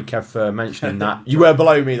table. Sorry, Kev, for mentioning that. You were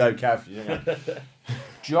below me, though, Kev.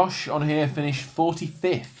 Josh on here finished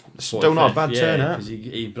 45th. Still not a bad turnout. Because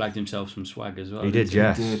he blagged himself some swag as well. He did,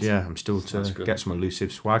 yes. Yeah, I'm still to get some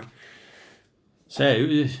elusive swag. So, it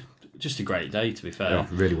was just a great day, to be fair. Yeah,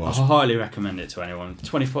 it really was. I highly recommend it to anyone.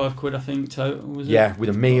 25 quid, I think, total, was it? Yeah, with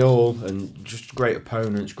a meal and just great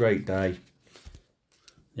opponents, great day.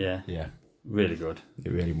 Yeah. Yeah. Really good.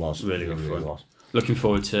 It really was. Really good really fun. was. Looking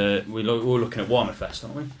forward to... We're looking at Warhammer Fest,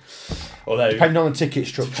 aren't we? Although, depending on the ticket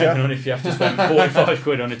structure. Depending on if you have to spend 45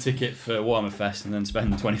 quid on a ticket for Warhammer Fest and then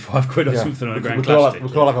spend 25 quid on something on a Grand Clash ticket. We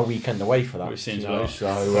could all have a weekend away for that. Which seems a lot.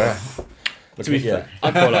 So, to be fair,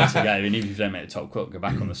 I'd quite like to go, and even if you don't make the top cut, go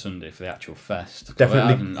back on the Sunday for the actual fest.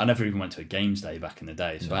 Definitely. I never even went to a games day back in the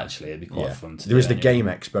day, so actually it'd be quite fun to do. There was the Game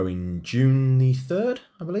Expo in June the 3rd,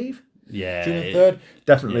 I believe. Yeah. June the 3rd.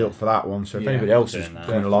 Definitely up for that one. So if anybody else is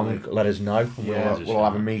going along, let us know. We'll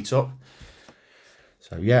have a meet up.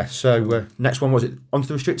 So next one, was it onto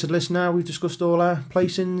the restricted list now? We've discussed all our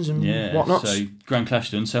placings and whatnot. So Grand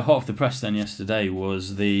Clash done. So hot off the press then yesterday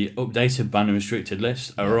was the updated banner restricted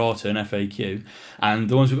list, errata and FAQ, and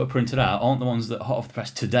the ones we've got printed out aren't the ones that are hot off the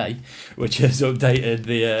press today, which has updated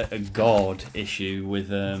the guard issue with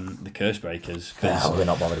the curse breakers. We're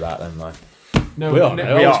not bothered about them, though. No, we are.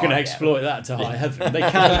 I was going to exploit that to high heaven. They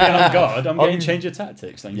can't be on guard. I'm getting change of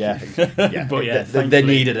tactics. Thank you. But they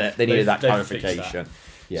needed it. They needed that clarification.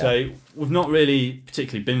 Yeah. So we've not really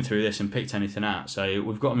particularly been through this and picked anything out. So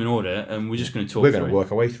we've got them in order, and we're just going to talk. We're going to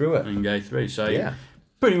work our way through it and go through. So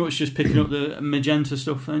pretty much just picking up the magenta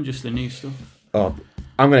stuff then, just the new stuff. Oh,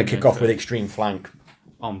 I'm going to kick off with Extreme Flank.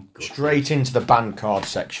 Good. Straight into the banned card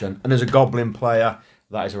section, and as a Goblin player,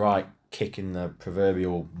 that is right. Kicking the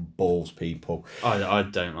proverbial balls, people. I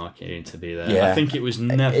don't like it to be there. Yeah. I think it was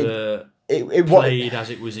never it played as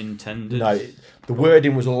it was intended. No, the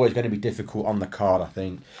wording was always going to be difficult on the card, I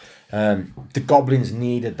think. The Goblins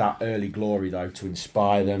needed that early glory, though, to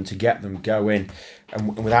inspire them, to get them going.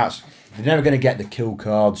 And without... They're never going to get the kill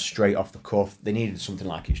cards straight off the cuff. They needed something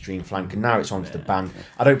like Extreme Flank, and now it's onto the ban.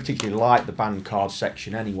 I don't particularly like the banned card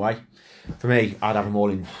section anyway. For me, I'd have them all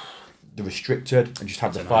in... the restricted and just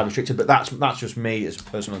have the 5 restricted, but that's just me as a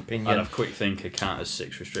personal opinion. I'd have quick thinker count as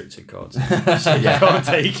 6 restricted cards. So you can't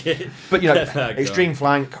take it. But Extreme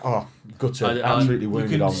Flank, gutted, absolutely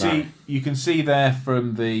wounded on that. You can see there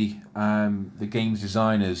from the game's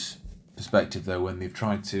designers' perspective, though, when they've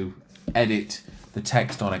tried to edit the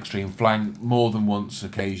text on Extreme Flank more than once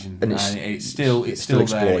occasion, and it's still there.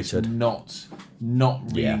 Exploited. It's not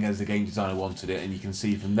reading as the game designer wanted it, and you can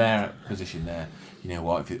see from their position there. You know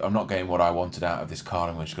what? If I'm not getting what I wanted out of this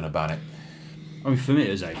card, I'm just going to ban it. I mean, for me,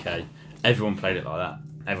 it was okay. Everyone played it like that.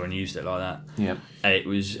 Everyone used it like that. Yeah.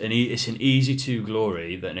 It's an easy 2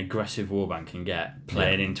 glory that an aggressive warband can get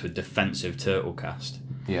playing into a defensive turtle cast.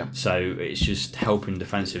 Yeah. So it's just helping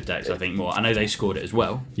defensive decks, I think, more. I know they scored it as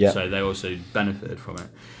well, so they also benefited from it.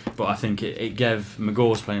 But I think it gave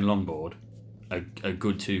Magor's playing longboard a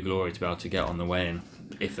good 2 glory to be able to get on the way in.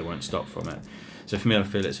 if they weren't stopped from it. So for me, I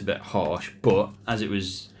feel it's a bit harsh. But as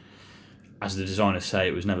the designers say,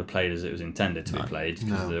 it was never played as it was intended to be played.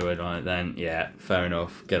 Because they were like, then fair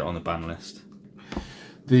enough, get it on the ban list.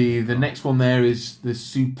 The next one there is the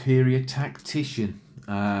Superior Tactician,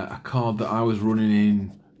 a card that I was running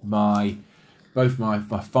in both my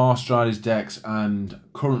Far Striders decks and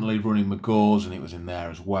currently running Magors, and it was in there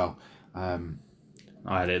as well. I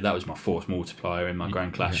had it. That was my force multiplier in my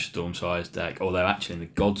Grand Clash Storm Size deck. Although actually in the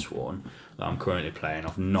Godsworn that I'm currently playing,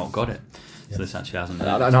 I've not got it. So this actually hasn't.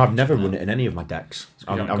 And I've never run it in any of my decks.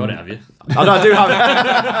 You haven't got it, have you? Oh, no, I do have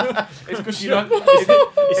it. It's because you don't.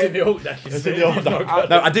 It's in the old deck.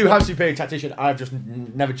 No, I do have Superior Tactician. I've just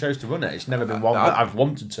never chose to run it. It's never been one that I've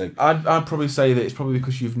wanted to. I'd probably say that it's probably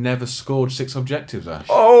because you've never scored 6 objectives, Ash.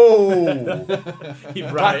 Oh!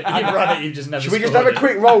 You've run it. You've just never. Should we just have a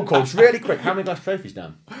quick roll call? Just really quick. How many glass trophies,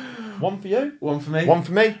 Dan? One for you? One for me. One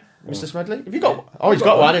for me? Mr. Smedley? Have you got one? Oh, he's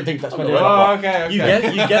got one. I didn't think that's Smedley. Oh, okay. You get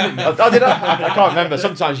it. I did. I can't remember.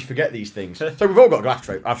 Sometimes you forget these things. So we've all got glass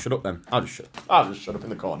trophies. I'll shut up then. I'll just shut up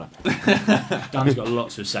in the corner. Dan's got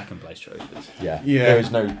lots of second place trophies. Yeah. There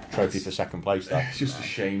is no trophy for second place though. It's just a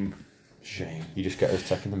shame. You just get us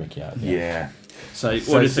taking the mickey out. Yeah. So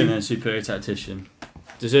what do you think then, Superior Tactician?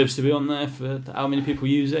 Deserves to be on there for how many people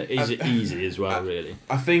use it? Is it easy as well, really?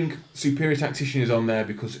 I think Superior Tactician is on there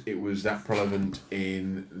because it was that prevalent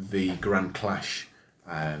in the Grand Clash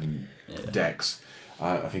decks.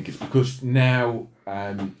 I think it's because now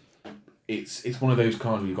it's one of those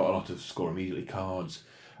cards where you've got a lot of score immediately cards.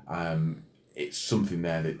 It's something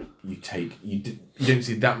there that you take. You don't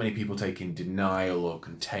see that many people taking Denial or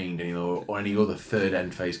Contained or any other third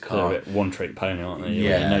end phase card. They're a bit one-trick pony, aren't they?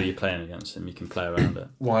 Yeah. You know you're playing against them, you can play around it.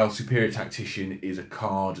 While Superior Tactician is a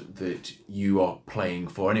card that you are playing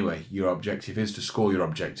for anyway. Your objective is to score your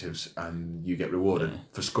objectives, and you get rewarded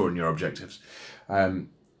for scoring your objectives. I think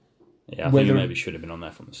it maybe should have been on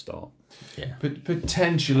there from the start. Yeah,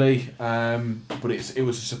 potentially, but it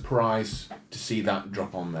was a surprise to see that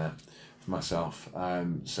drop on there for myself.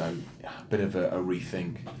 So a bit of a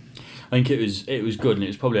rethink. I think it was good, and it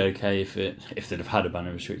was probably okay if they'd have had a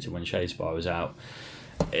banner restricted when Shadespire was out.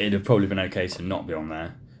 It'd have probably been okay to not be on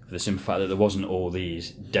there for the simple fact that there wasn't all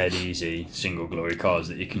these dead easy single glory cards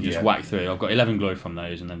that you can just whack through. I've got 11 glory from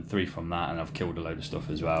those and then 3 from that, and I've killed a load of stuff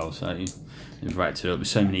as well. So you've racked it up.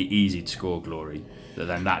 There's so many easy to score glory that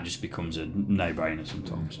then that just becomes a no-brainer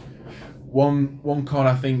sometimes. One card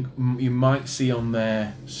I think you might see on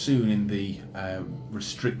there soon in the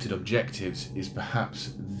restricted objectives is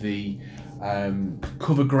perhaps the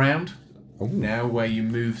cover ground. Ooh. Now where you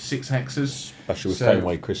move 6 hexes. Especially with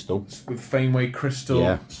Fameway Crystal. With Fameway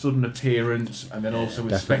Crystal, sudden appearance, and then also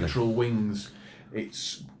with Spectral Wings.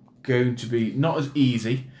 It's going to be not as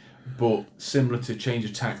easy, but similar to Change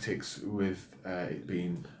of Tactics with it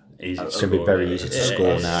being... Easy it's going to be very easy to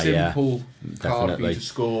score now, simple card for you to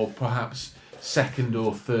score, perhaps second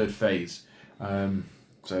or third phase.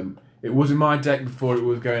 So it was in my deck before it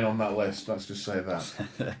was going on that list, let's just say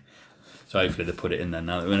that. So hopefully they put it in there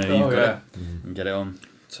now that we know you've got it and get it on.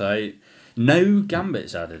 So no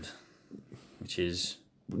gambits added, which isn't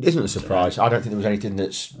a surprise. I don't think there was anything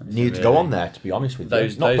that's needed to go on there, to be honest with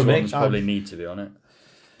you. Those ones probably need to be on it.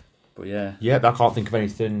 But yeah, I can't think of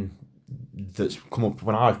anything that's come up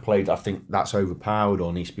when I've played. I think that's overpowered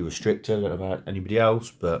or needs to be restricted. I don't know about anybody else,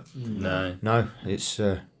 but no, it's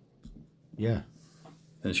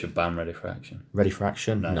It should ban Ready for Action. Ready for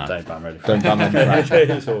Action? No, don't ban Ready for Action. Don't ban Ready for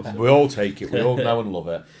Action. It's awesome. We all take it. We all know and love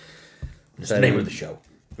it. It's the name of the show.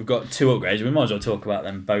 We've got 2 upgrades. We might as well talk about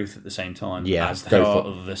them both at the same time. Yeah, as they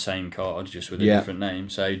are the same card, just with a different name.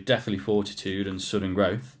 So definitely Fortitude and Sudden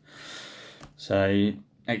Growth. So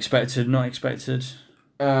expected, not expected.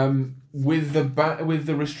 With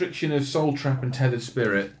the restriction of Soul Trap and Tethered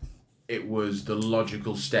Spirit, it was the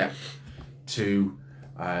logical step to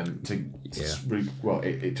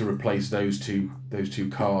replace those two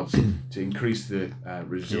cards to increase the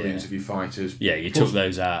resilience of your fighters. Yeah, you took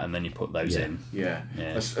those out and then you put those in. Yeah.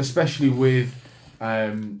 Especially with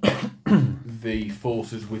the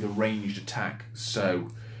forces with a ranged attack, so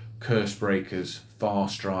Curse Breakers, Far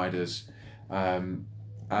Striders,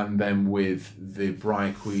 and then with the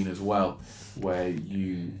Briar Queen as well, where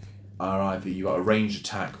you are either you got a ranged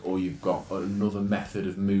attack or you've got another method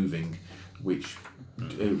of moving, which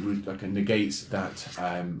negates that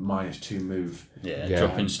 -2 move.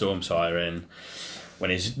 Dropping Storm Siren when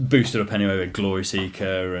he's boosted up anyway with Glory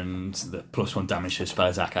Seeker and the +1 damage to spell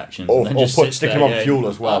attack actions. Or stick him on fuel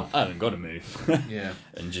as well. I haven't got to move. Yeah.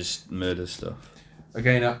 And just murder stuff.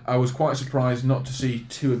 Again, I was quite surprised not to see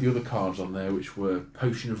 2 of the other cards on there, which were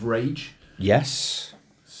Potion of Rage. Yes.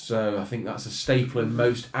 So I think that's a staple in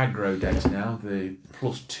most aggro decks now, the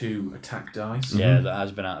 +2 attack dice. Yeah, that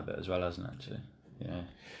has been out a bit as well, hasn't it, actually? Yeah.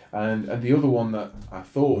 And the other one that I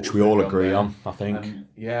thought... Which we all agree on, I think.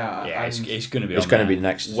 Yeah, It's going to be It's on going to there be the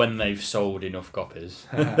next... when they've sold enough copies.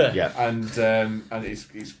 Yeah. And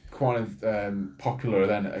it's quite popular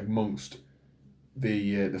then amongst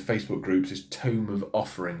the Facebook groups is Tome of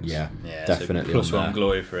Offerings. Yeah, Yeah, definitely. so +1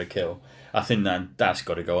 glory for a kill. I think that's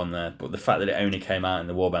got to go on there. But the fact that it only came out in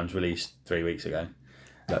the Warbands release 3 weeks ago,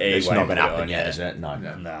 It's won't not going put to it happen on yet, yet. is it? No.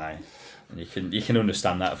 No. You can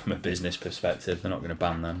understand that from a business perspective. They're not going to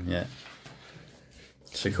ban them yet.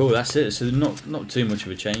 So cool, that's it. So not too much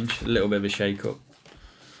of a change. A little bit of a shake up.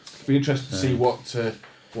 Be interested to see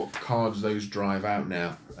what cards those drive out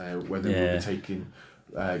now. Whether we'll be taking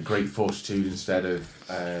Great Fortitude instead of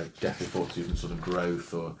Deathly Fortitude and Sudden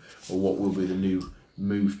Growth, or what will be the new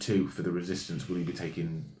move to for the Resistance. Will you be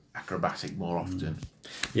taking Acrobatic more often?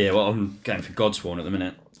 Yeah, well, I'm going for Godsworn at the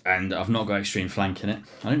minute, and I've not got Extreme Flank in it.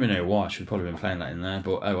 I don't even know why. I should probably been playing that in there,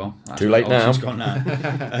 but oh well. Too late now. It's gone now.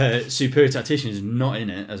 Superior Tactician is not in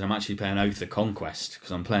it, as I'm actually playing Oath of Conquest,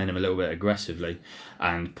 because I'm playing him a little bit aggressively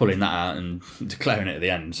and pulling that out and declaring it at the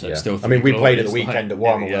end. So it's still. I mean, we played at the glorious, weekend like, at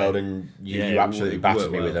Warhammer yeah. World, and you Yeah, absolutely it battered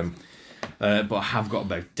worked me with well. them. But I have got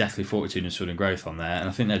both Deathly Fortitude and Sudden Growth on there, and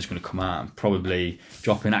I think they're just going to come out and probably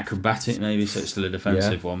drop in Acrobatic maybe, so it's still a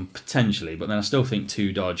defensive one, potentially. But then I still think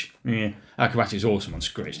 2 dodge. Yeah, Acrobatic is awesome on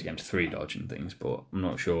Scritch against 3 dodge and things, but I'm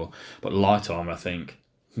not sure. But Light Armour, I think,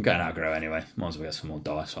 I'm getting aggro anyway. Might as well get some more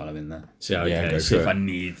dice while I'm in there. See how it goes. See if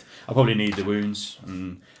I probably need the wounds,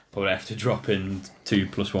 and probably have to drop in 2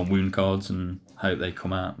 +1 wound cards and hope they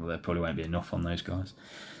come out. Well, there probably won't be enough on those guys.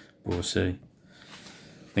 We'll see.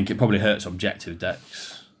 I think it probably hurts objective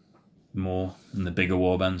decks more than the bigger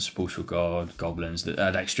warbands, Sepulchral Guard, Goblins that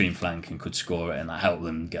had Extreme Flank and could score it, and that helped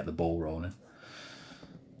them get the ball rolling.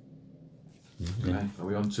 Okay. Are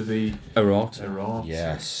we on to the Errata?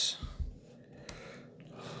 Yes.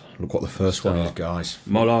 Look what the first one is, guys.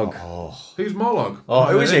 Mollog. Who's Mollog? Oh,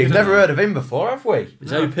 who is he? Never heard of him before, have we?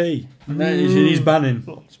 It's OP. No, he's banning.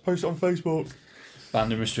 Let's post it on Facebook.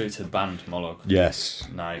 Banned and restricted, banned Mollog. Yes.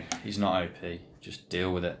 No, he's not OP. Just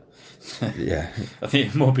deal with it. Yeah. I think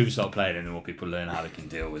if more people start playing him, the more people learn how they can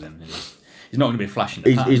deal with him. He's not going to be a flash in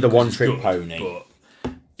the pan He's the because one-trick good, pony.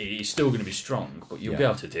 But he's still going to be strong, but you'll be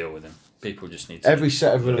able to deal with him. People just need to... Every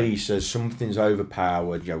set of releases, something's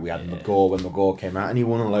overpowered. You know, we had Magor when Magor came out, and he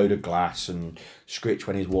won a load of glass, and Scritch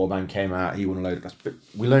when his Warband came out, he won a load of glass. But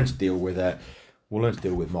we learned to deal with it. We'll learn to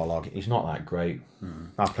deal with Mollog. He's not that great.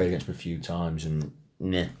 I've played against him a few times, and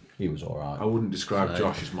he was alright. I wouldn't describe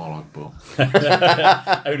Josh as Mollog,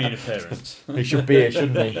 but... Only in appearance. He should be it,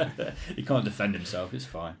 shouldn't he? He can't defend himself, it's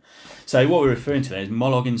fine. So what we're referring to there is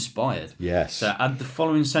Mollog inspired. Yes. So add the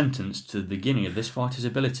following sentence to the beginning of this fighter's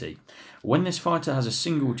ability. When this fighter has a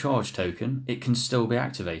single charge token, it can still be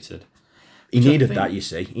activated. He needed that, you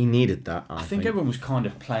see. He needed that, I think everyone was kind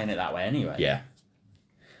of playing it that way anyway. Yeah.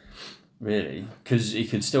 Really, because he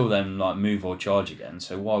could still then like move or charge again.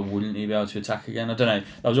 So why wouldn't he be able to attack again? I don't know.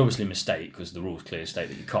 That was obviously a mistake because the rules clearly state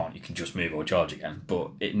that you can't. You can just move or charge again.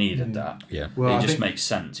 But it needed that. Yeah. Well, it just makes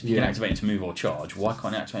sense. If you can yeah. activate it to move or charge, why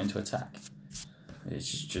can't you activate it to attack?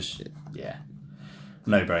 It's just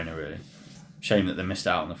no brainer really. Shame that they missed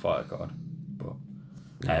out on the fighter card. But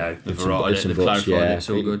hey, the variety, the clarified, it's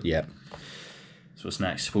all good. Yeah. So what's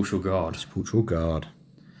next? Sepulchral Guard. Sepulchral Guard.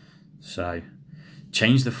 So,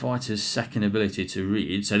 change the fighter's second ability to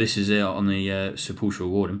read. So this is on the Sepulchral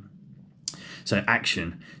Warden. So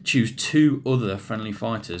action. Choose 2 other friendly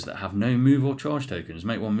fighters that have no move or charge tokens.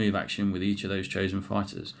 Make 1 move action with each of those chosen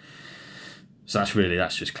fighters. So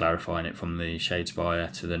that's just clarifying it from the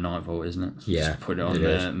Shadespire to the Nightvault, isn't it? So just put it on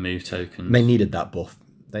the move tokens. They needed that buff.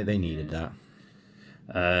 They needed that.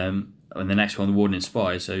 And the next one, the Warden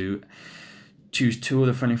Inspired. So choose 2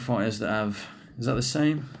 other friendly fighters that have... Is that the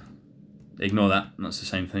same? Ignore that. That's the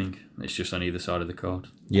same thing. It's just on either side of the card.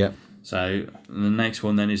 Yeah. So the next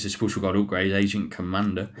one then is the Sepulchral Guard upgrade, Agent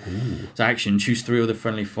Commander. So action, choose 3 other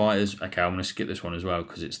friendly fighters. Okay, I'm going to skip this one as well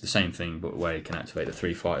because it's the same thing but where you can activate the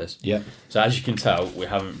 3 fighters. Yeah. So as you can tell, we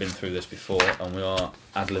haven't been through this before and we are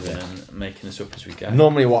ad-libbing and making this up as we go.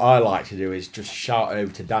 Normally what I like to do is just shout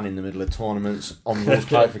over to Dan in the middle of tournaments on rules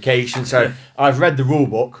clarification. So I've read the rule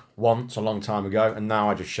book once a long time ago and now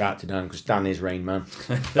I just shout to Dan because Dan is Rain Man.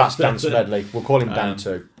 That's Dan Smedley. We'll call him Dan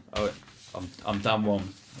too. I'm Dan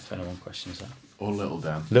 1. If anyone questions that. Or Little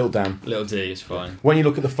Dan. Little Dan. Little D is fine. When you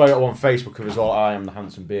look at the photo on Facebook of us all, I am the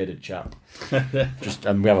handsome bearded chap.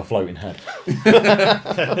 And we have a floating head.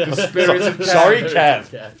 The spirit of Kev. Sorry,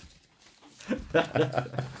 Kev.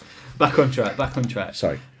 Back on track.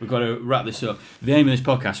 Sorry. We've got to wrap this up. The aim of this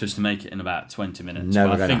podcast was to make it in about 20 minutes. Never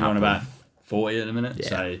but I gonna think we're on happen. about 40 at the minute. Yeah.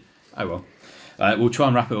 So, oh well. We'll try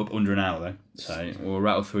and wrap it up under an hour though. So we'll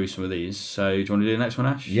rattle through some of these. So do you want to do the next one,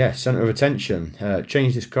 Ash? Yes, centre of attention.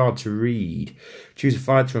 Change this card to read. Choose a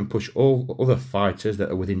fighter and push all other fighters that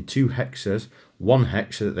are within 2 hexes, 1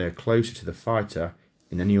 hex so that they are closer to the fighter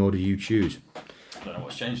in any order you choose. I don't know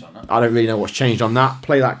what's changed on that. I don't really know what's changed on that.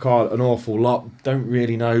 Play that card an awful lot. Don't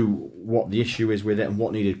really know what the issue is with it and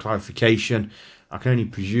what needed clarification. I can only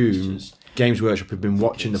presume Games Workshop have been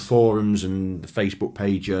watching the forums and the Facebook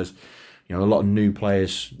pages. You know, a lot of new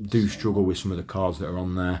players do struggle with some of the cards that are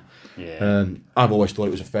on there. Yeah. I've always thought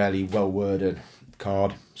it was a fairly well-worded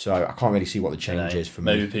card, so I can't really see what the change is for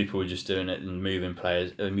me. Maybe people were just doing it and moving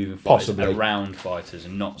fighters Possibly. around fighters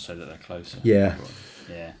and not so that they're closer. Yeah.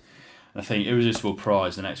 Yeah. I think Irresistible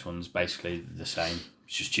Prize, the next one's basically the same.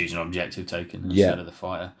 It's just choosing an objective token instead of the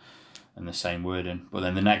fighter and the same wording. But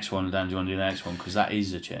then the next one, Dan, do you want to do the next one? Because that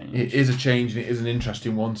is a change. It is a change and it is an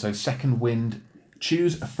interesting one. So Second Wind,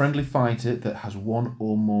 choose a friendly fighter that has 1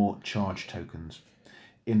 or more charge tokens.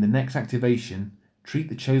 In the next activation, treat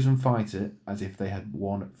the chosen fighter as if they had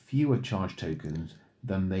 1 fewer charge tokens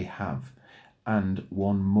than they have and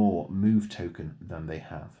 1 more move token than they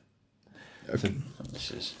have. Okay.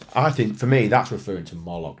 This is, I think, for me, that's referring to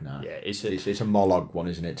Mollog now. yeah, It's a Mollog one,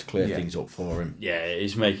 isn't it, to clear Yeah. things up for him. yeah,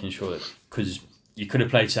 it's making sure that, because you could have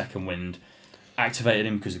played Second Wind, activated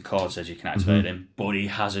him because the card says you can activate him, but he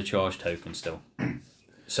has a charge token still.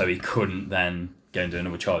 So he couldn't then go and do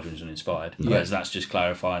another charge when he's uninspired. Whereas that's just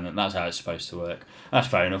clarifying that that's how it's supposed to work. That's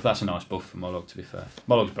fair enough. That's a nice buff for Mollog, to be fair.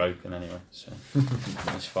 Mollog's broken anyway, so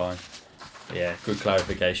that's fine. But yeah, good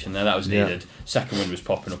clarification there. That was needed. Second Wind was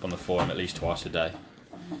popping up on the forum at least twice a day.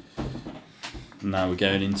 Now we're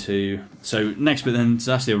going into... So next bit then,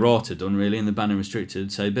 so that's the errata done really, and the banning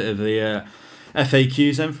restricted. So a bit of the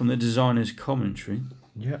FAQs then from the designer's commentary.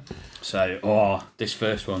 Yeah. So, this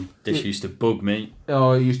first one, this used to bug me.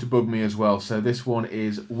 Oh, it used to bug me as well. So this one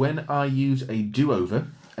is, when I use a do-over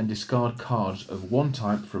and discard cards of 1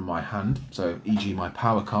 type from my hand, so e.g. my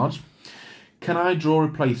power cards, can I draw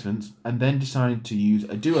replacements and then decide to use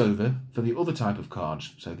a do-over for the other type of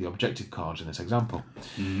cards, so the objective cards in this example?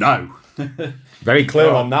 No. Very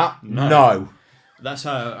clear on that. No. That's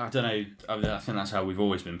how, I don't know, I think that's how we've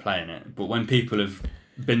always been playing it. But when people have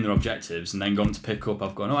been their objectives and then gone to pick up,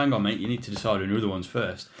 I've gone, oh, hang on, mate, you need to decide on your other ones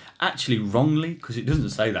first. Actually, wrongly, because it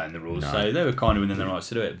doesn't say that in the rules. No. So they were kind of within their rights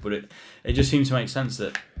to do it. But it just seems to make sense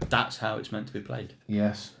that that's how it's meant to be played.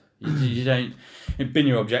 Yes. You don't bin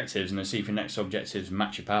your objectives and then see if your next objectives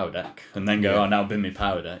match your power deck and then go, oh, now bin my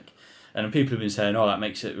power deck. And people have been saying, oh, that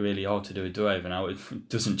makes it really hard to do a do-over. Now it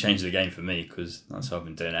doesn't change the game for me because that's how I've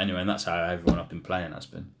been doing it anyway, and that's how everyone I've been playing has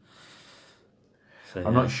been. So,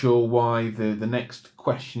 I'm not sure why the next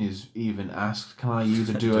question is even asked. Can I use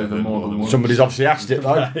a do-over more than once? Somebody's obviously asked it,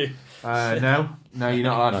 though. No, you're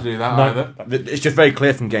not allowed to do that No. either. It's just very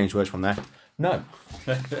clear from Games Workshop from there. No.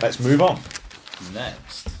 Let's move on.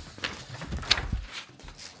 Next.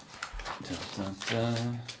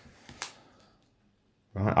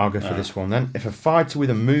 Right, I'll go for this one then. If a fighter with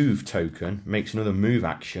a move token makes another move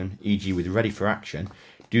action, e.g. with ready for action,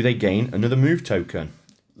 do they gain another move token?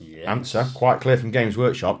 Yes. Answer, quite clear from Games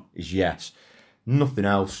Workshop, is yes. Nothing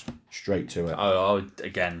else, straight to it. I would,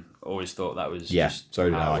 again, always thought that was just so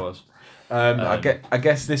did how I. it was. I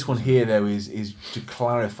guess this one here, though, is to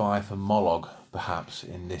clarify for Mollog, perhaps,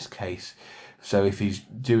 in this case. So if he's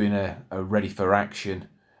doing a ready for action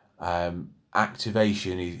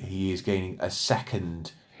activation, he is gaining a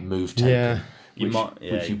second move token. Yeah.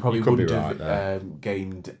 Which he probably you could be wouldn't right have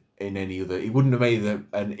gained in any other... He wouldn't have made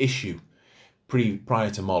an issue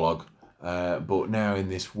prior to Mollog, but now in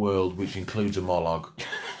this world, which includes a Mollog...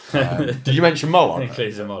 Did you mention Mollog?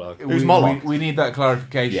 Includes a Mollog. Who's Mollog? We need that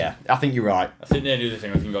clarification. Yeah, I think you're right. I think the only other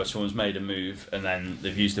thing I can go, someone's made a move and then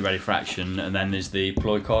they've used the ready for action, and then there's the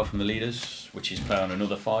ploy card from the leaders, which is play on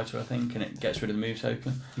another fighter, I think, and it gets rid of the move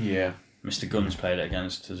token. Yeah. Mr. Gunn's played it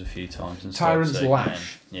against us a few times. And Tyrant's stuff, so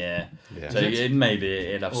Lash. Yeah. Yeah. So maybe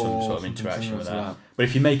it'd have some sort of interaction with that. But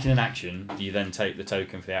if you're making an action, you then take the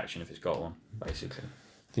token for the action if it's got one, basically.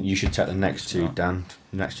 I think you should take the next two, Dan.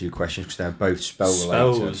 The next two questions, because they're both spells,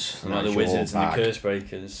 like the wizards and the curse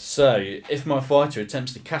breakers. So, if my fighter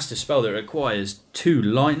attempts to cast a spell that requires 2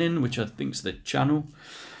 lightning, which I think is the channel,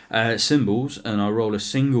 symbols, and I roll a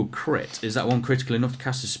single crit, is that one critical enough to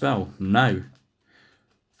cast a spell? No.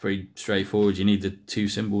 Very straightforward. You need the 2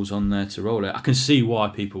 symbols on there to roll it. I can see why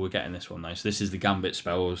people were getting this one though. So this is the Gambit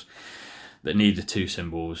spells that need the 2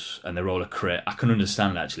 symbols, and they roll a crit. I can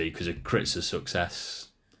understand actually, because a crit's a success.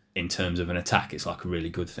 in terms of an attack, it's like a really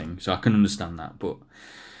good thing. So I can understand that, but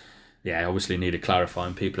yeah, obviously needed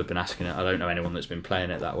clarifying. People have been asking it. I don't know anyone that's been playing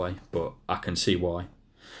it that way, but I can see why.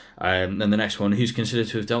 Then the next one, who's considered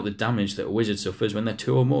to have dealt the damage that a wizard suffers when there are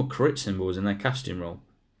 2 or more crit symbols in their casting roll.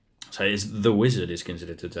 So it's the wizard is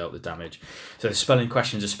considered to have dealt the damage. So the spell in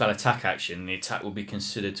question is a spell attack action. The attack will be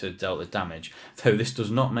considered to have dealt the damage, though this does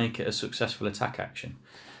not make it a successful attack action.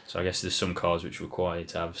 So I guess there's some cards which require you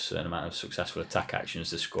to have a certain amount of successful attack actions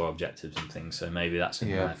to score objectives and things. So maybe that's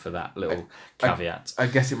in there for that little caveat. I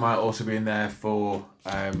guess it might also be in there for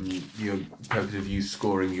your purpose of you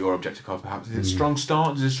scoring your objective card, perhaps. Is it strong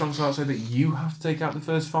start? Does a strong start say that you have to take out the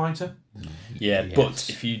first fighter? Yeah, but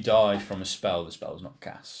if you die from a spell, the spell's not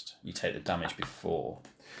cast. You take the damage before.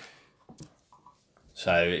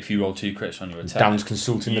 So if you roll 2 crits on your attack, Dan's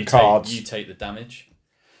consulting the cards. You take the damage,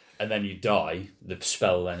 and then you die. The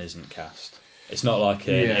spell then isn't cast. It's not like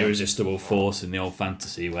an irresistible force in the old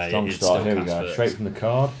fantasy where Strong it's start. still Here we cast go. first. Straight from the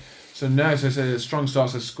card. So no, so a strong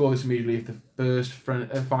start says score this immediately if the first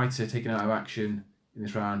fighter taken out of action in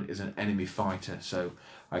this round is an enemy fighter. So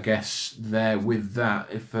I guess there with that,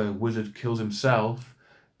 if a wizard kills himself,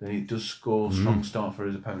 then he does score strong start for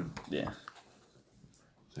his opponent. Yeah.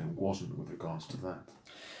 So it wasn't with regards to that.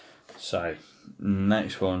 So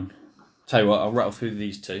next one. Tell you what, I'll rattle through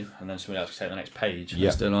these 2, and then somebody else can take the next page. Yeah.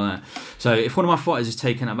 Let's do it like that. So if one of my fighters is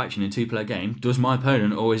taken out of action in a 2-player game, does my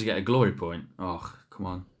opponent always get a glory point? Oh, come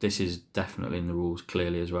on. This is definitely in the rules,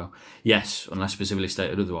 clearly, as well. Yes, unless specifically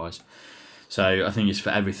stated otherwise. So I think it's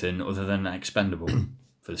for everything other than expendable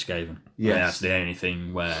for the Skaven. Yes. That's the only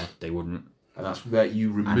thing where they wouldn't. And that's where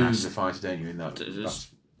you remove the fighter, don't you, in that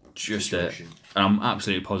Just situation. And I'm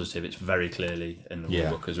absolutely positive it's very clearly in the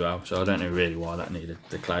rulebook as well. So I don't know really why that needed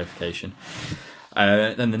the clarification.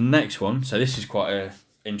 Then the next one, so this is quite an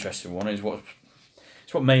interesting one, is what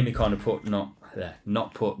made me kind of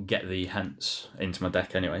not put get the hence into my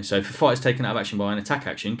deck anyway. So if a fighter's taken out of action by an attack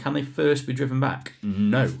action, can they first be driven back?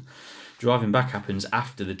 No. Driving back happens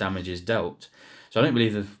after the damage is dealt. So I don't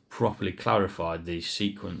believe they've properly clarified the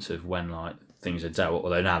sequence of when things are dealt,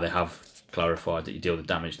 although now they have clarified that you deal the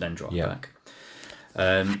damage then drive back.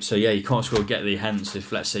 So you can't score get the hence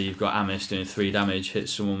if, let's say, you've got Amis doing 3 damage,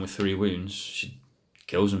 hits someone with 3 wounds, she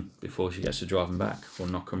kills them before she gets to drive them back, or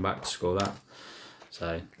knock them back to score that.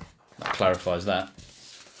 So that clarifies that.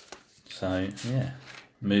 So yeah,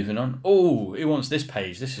 moving on. Oh, who wants this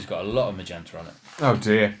page? This has got a lot of magenta on it. Oh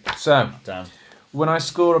dear. So Damn. when I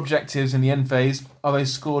score objectives in the end phase, are they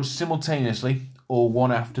scored simultaneously or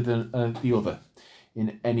one after the other?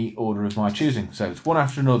 In any order of my choosing. So it's one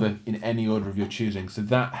after another in any order of your choosing. So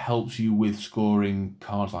that helps you with scoring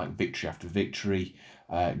cards like victory after victory,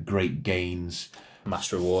 great gains.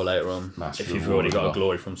 Master of War later on. Master if of you've War already as got well. a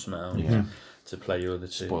glory from something else to play your other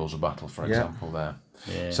 2. Spoils of battle, for example, there.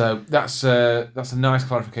 Yeah. So that's a nice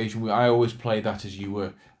clarification. I always play that as you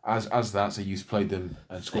were as that, so you played them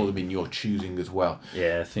and scored them in your choosing as well.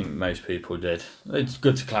 Yeah, I think most people did. It's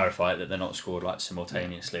good to clarify that they're not scored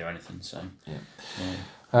simultaneously or anything. So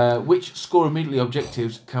Which score immediately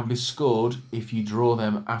objectives can be scored if you draw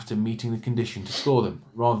them after meeting the condition to score them,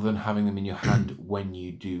 rather than having them in your hand when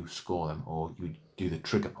you do score them, or you do the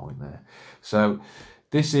trigger point there. So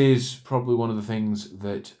this is probably one of the things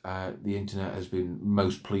that the internet has been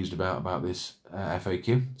most pleased about this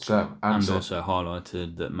FAQ. So and also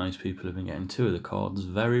highlighted that most people have been getting 2 of the cards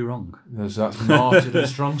very wrong. That's Martyred and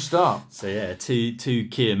Strong Start. So yeah, two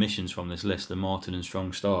key omissions from this list: the Martyred and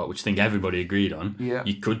Strong Start, which I think everybody agreed on. Yeah.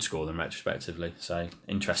 You could score them retrospectively. So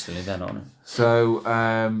interestingly, they're not on it. So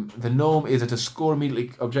the norm is that a score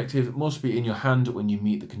immediately objective must be in your hand when you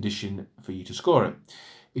meet the condition for you to score it.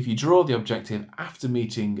 If you draw the objective after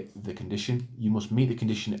meeting the condition, you must meet the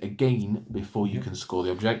condition again before you can score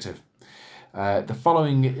the objective. The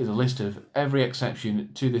following is a list of every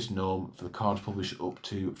exception to this norm for the cards published up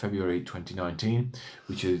to February 2019,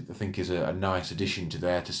 which I think is a nice addition to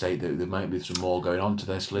there to state that there might be some more going on to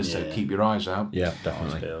this list, so keep your eyes out. Yeah,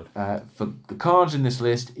 definitely. For the cards in this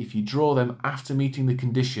list, if you draw them after meeting the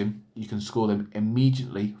condition, you can score them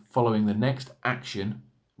immediately following the next action,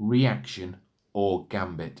 reaction, or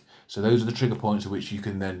gambit. So those are the trigger points at which you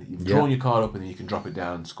can then draw your card up and then you can drop it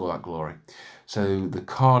down and score that glory. So the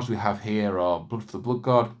cards we have here are Blood for the Blood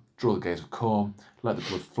God, Draw the Gaze of Khorne, Let the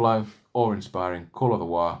Blood Flow, Awe Inspiring, Call of the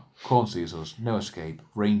War, Khorne Sees Us, No Escape,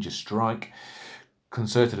 Ranger Strike,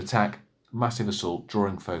 Concerted Attack, Massive Assault,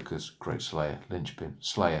 Drawing Focus, Great Slayer, Linchpin,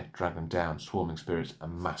 Slayer, Drag Them Down, Swarming Spirits,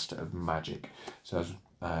 and Master of Magic. So as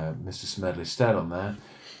Mr. Smedley said on there,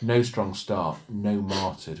 no Strong Start, no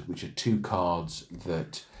Martyred, which are 2 cards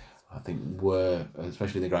that I think were,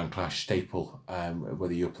 especially in the Grand Clash, staple,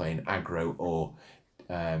 whether you're playing aggro or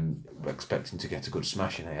expecting to get a good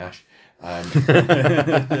smashing, Ash.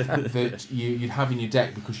 That you'd have in your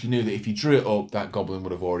deck because you knew that if you drew it up, that goblin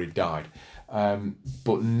would have already died.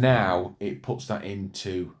 But now it puts that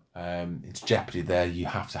into jeopardy. There, you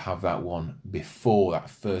have to have that one before that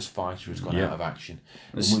first fighter has gone out of action.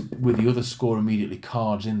 And with the other score immediately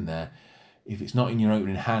cards in there, if it's not in your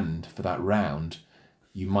opening hand for that round,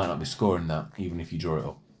 you might not be scoring that, even if you draw it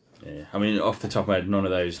up. Yeah, I mean, off the top of my head, none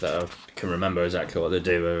of those that I can remember exactly what they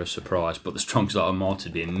do are a surprise, but the strong slot of Martyr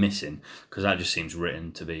being missing, because that just seems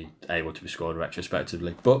written to be able to be scored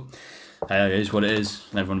retrospectively. But hey, it is what it is,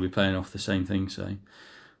 and everyone will be playing off the same thing, so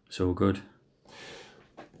it's all good.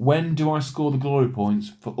 When do I score the glory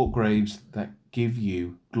points for upgrades that give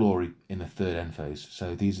you glory in the third end phase?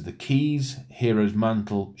 So these are the keys, hero's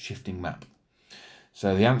mantle, shifting map.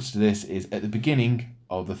 So the answer to this is at the beginning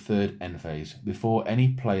of the third end phase, before any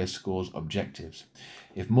player scores objectives.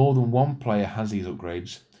 If more than one player has these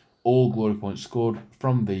upgrades, all glory points scored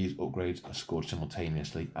from these upgrades are scored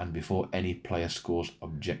simultaneously and before any player scores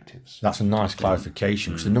objectives. That's a nice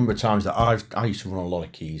clarification, because the number of times that I used to run a lot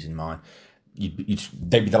of keys in mine,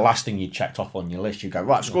 they'd be the last thing you checked off on your list. You go,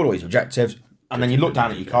 right, scored all these objectives, and then you look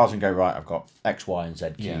down at your cards and go, right, I've got X, Y, and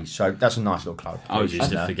Z keys. Yeah. So that's a nice little clarification. I was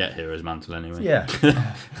used to forget Hero's Mantle anyway. Yeah.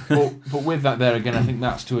 but with that there, again, I think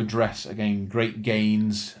that's to address, again, great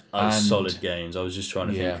gains. And solid gains. I was just trying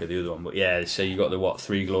to think of the other one. But yeah, so you got the,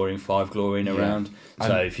 3 glory and 5 glory in a round.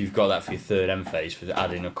 So if you've got that for your third end phase, for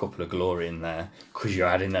adding a couple of glory in there, because you're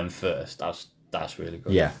adding them first, that's really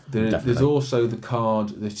good. Yeah, there's also the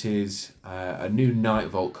card that is a new Night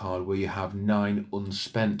Vault card where you have 9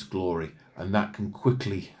 unspent glory, and that can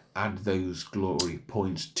quickly add those glory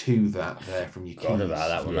points to that there from your keys. Forgot about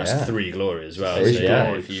that one. That's 3 glory as well. So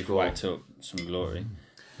yeah, if you've whacked up some glory.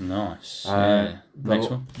 Nice. Next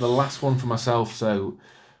one. The last one for myself. So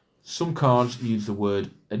some cards use the word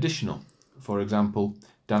additional. For example,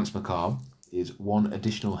 Dance Macabre is 1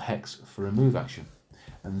 additional hex for a move action,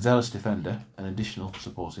 and Zealous Defender, an additional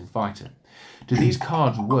supporting fighter. Do these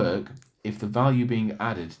cards work if the value being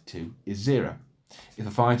added to is 0? If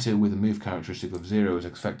a fighter with a move characteristic of 0 is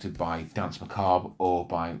affected by Dance Macabre, or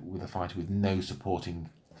with a fighter with no supporting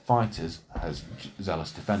fighters as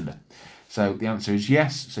Zealous Defender. So the answer is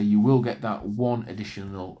yes, so you will get that 1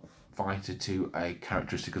 additional fighter to a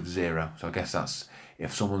characteristic of 0. So I guess that's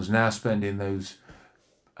if someone's now spending those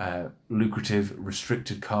lucrative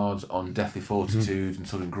restricted cards on Deathly Fortitude and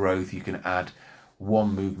Sudden Growth, you can add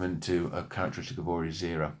 1 movement to a characteristic of already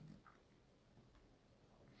 0.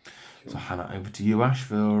 So I'll hand that over to you, Ash,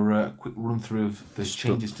 for a quick run through of the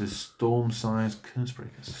changes to Storm-Size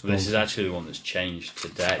Cursebreakers. This is actually the one that's changed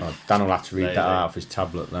today. Dan will have to read that out of his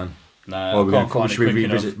tablet then. No, I can't find it quick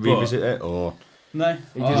enough. Revisit it, or no?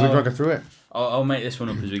 We'll go through it. I'll make this one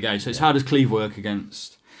up as we go. So it's how does Cleave work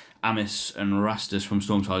against Amiss and Rastus from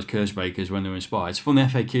Storm-Size Cursebreakers when they were inspired? So from the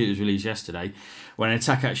FAQ that was released yesterday, when an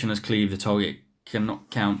attack action has Cleave, the target cannot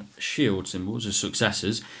count shield symbols as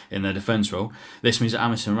successes in their defence roll. This means that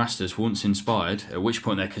Amiss and Rastus, once inspired, at which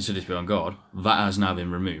point they're considered to be on guard, that has now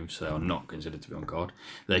been removed, so they are not considered to be on guard.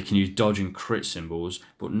 They can use dodge and crit symbols,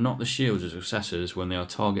 but not the shields as successors when they are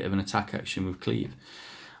target of an attack action with Cleave.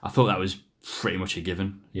 I thought that was pretty much a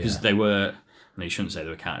given, because they were... you shouldn't say they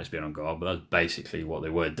were counted as being on guard, but that's basically what they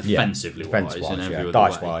were defensively wise and every other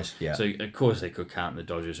dice way. Wise, So of course they could count the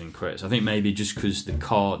dodgers and crits. I think maybe just because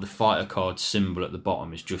the fighter card symbol at the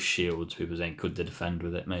bottom is just shields, people saying could they defend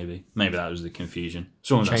with it? Maybe that was the confusion.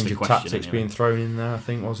 Someone's asked change the of question tactics anyway. being thrown in there, I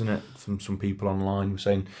think, wasn't it? From some people online were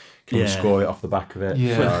saying, can we score it off the back of it?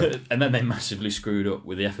 Yeah. So, And then they massively screwed up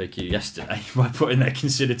with the FAQ yesterday by putting they're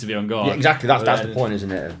considered to be on guard. yeah, exactly. That's the point,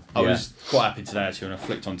 isn't it? I was quite happy today actually when I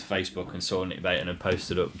flicked onto Facebook and saw Nick Baton and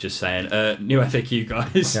posted up just saying new FAQ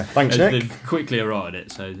guys. Yeah, thanks, As Nick. they've quickly arrived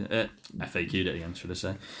it, so FAQ'd it again, should I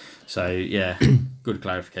say? So yeah, good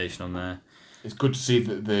clarification on there. It's good to see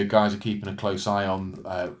that the guys are keeping a close eye on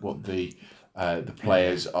what the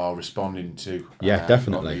players are responding to. Yeah,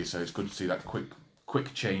 definitely. So it's good to see that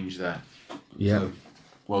quick change there. Yeah. So,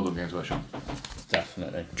 well done, Games Workshop.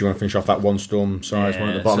 Definitely. Do you want to finish off that one storm size one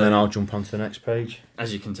at the bottom, so- then I'll jump onto the next page?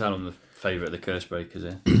 As you can tell, I'm the favourite of the Cursebreakers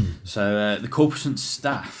here. So the Corpusant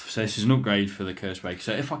Staff. So this is an upgrade for the Cursebreaker.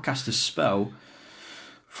 So if I cast a spell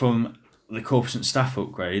from the Corpusant Staff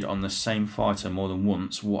upgrade on the same fighter more than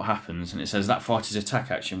once, what happens? And it says that fighter's attack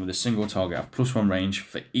action with a single target have +1 range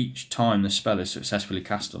for each time the spell is successfully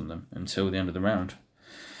cast on them until the end of the round.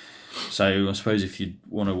 So I suppose if you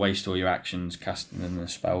want to waste all your actions casting the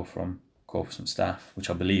spell from Corpusant Staff, which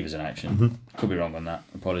I believe is an action, could be wrong on that,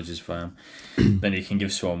 apologies if I am, then you can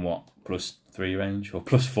give someone +3 range, or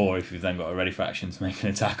 +4 if you've then got a ready for action to make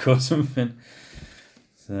an attack or something.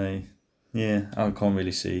 So, yeah, I don't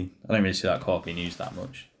really see that card being used that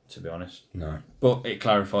much, to be honest. No. But it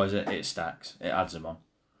clarifies it, it stacks, it adds them on.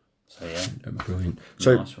 So, yeah. Brilliant.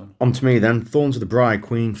 So, Nice one. on to me then. Thorns of the Briar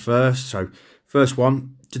Queen first. So, first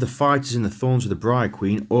one. Do the fighters in the Thorns of the Briar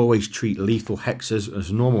Queen always treat lethal hexers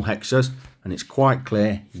as normal hexers? And it's quite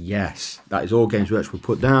clear, yes. That is all Games Workshop will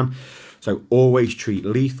put down. So, always treat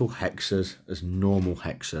lethal hexers as normal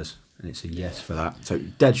hexers. And it's a yes for that. So,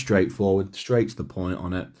 dead straightforward, straight to the point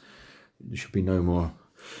on it. There should be no more,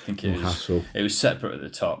 I think hassle. It was separate at the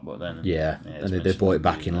top, but then... Yeah, it's and they brought it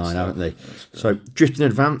back in line, haven't they? That's good. So, Drift in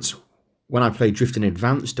Advance. When I play Drift in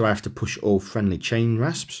Advance, do I have to push all friendly chain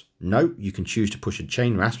rasps? No, you can choose to push a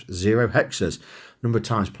chain rasp 0 hexers. Number of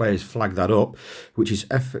times players flag that up, which is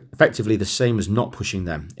effectively the same as not pushing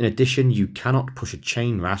them. In addition, you cannot push a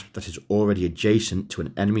chain rasp that is already adjacent to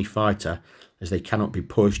an enemy fighter, as they cannot be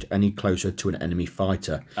pushed any closer to an enemy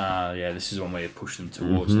fighter. Yeah, this is one way you push them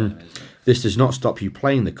towards them, isn't it? This does not stop you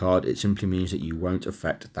playing the card, it simply means that you won't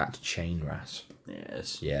affect that chain rasp.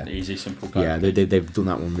 Yes. Yeah. Easy, simple. Yeah, they've done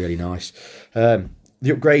that one really nice. The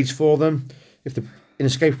upgrades for them. If the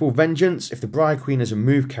Inescapable Vengeance, if the Briar Queen has a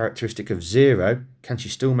move characteristic of 0, can she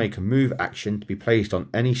still make a move action to be placed on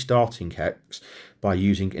any starting hex by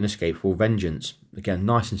using Inescapable Vengeance? Again,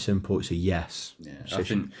 nice and simple, it's a yes. Yeah, So I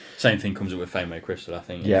think same thing comes up with Fame Crystal. I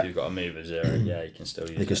think Yeah. if you've got a move of 0, yeah, you can still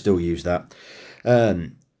use it. they can still use that.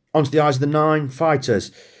 Onto the Eyes of the Nine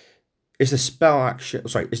fighters. Is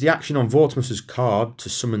the action on Vortimus's card to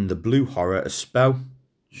summon the blue horror a spell?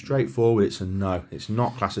 Straightforward, it's a no. It's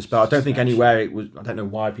not classed as a spell. I don't think anywhere it was. I don't know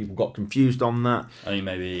why people got confused on that. I think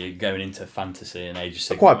maybe going into fantasy and Age of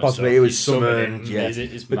Sigmar. Quite and possibly stuff, it was you summon summoned. him, Yeah,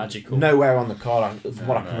 it's But magical. Nowhere on the card, from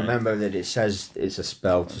what I can No. remember, that it says it's a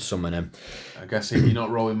spell to summon him. I guess if you're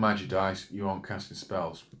not rolling magic dice, you aren't casting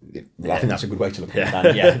spells. Well, I think that's a good way to look at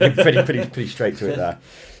it. Yeah, pretty straight to it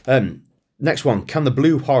there. Next one: can the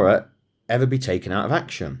blue horror ever be taken out of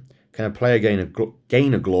action? Can a player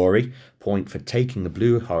gain a glory point for taking the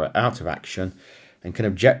blue horror out of action? And can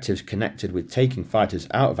objectives connected with taking fighters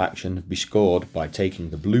out of action be scored by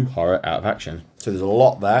taking the blue horror out of action? So there's a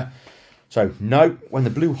lot there. So no, when the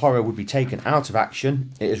blue horror would be taken out of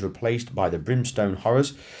action, it is replaced by the brimstone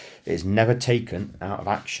horrors. It is never taken out of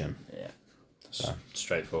action. Yeah,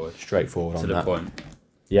 straightforward. Straightforward To on the that. point.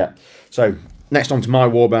 Yeah. So next on to my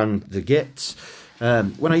warband, the Gits.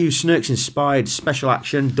 When I use Snurk's inspired special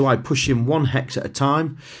action, do I push him 1 hex at a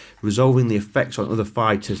time, resolving the effects on other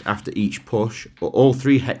fighters after each push, or all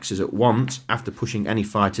 3 hexes at once after pushing any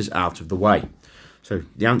fighters out of the way? So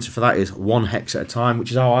the answer for that is 1 hex at a time,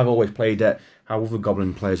 which is how I've always played it, how other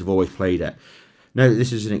Goblin players have always played it. Note that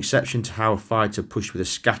this is an exception to how a fighter pushed with a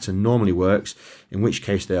scatter normally works, in which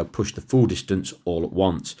case they are pushed the full distance all at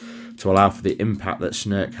once, to allow for the impact that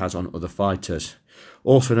Snurk has on other fighters.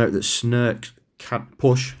 Also note that Snurk's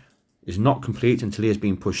push is not complete until he has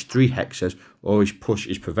been pushed 3 hexes, or his push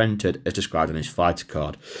is prevented as described on his fighter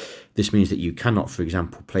card. This means that you cannot, for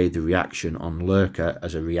example, play the reaction on Lurker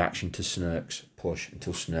as a reaction to Snurk's push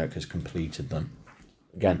until Snurk has completed them.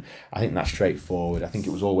 Again, I think that's straightforward. I think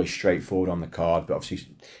it was always straightforward on the card, but obviously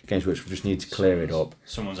Games Workshop just need to clear it up.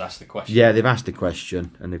 Someone's asked the question. Yeah, they've asked the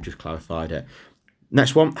question and they've just clarified it.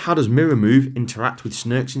 Next one, how does Mirror Move interact with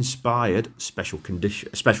Snurk's inspired special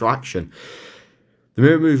action? The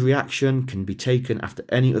Mirror Move reaction can be taken after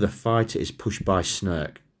any other fighter is pushed by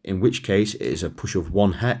Snurk, in which case it is a push of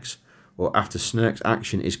 1 hex, or after Snurk's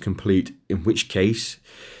action is complete, in which case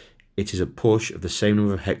it is a push of the same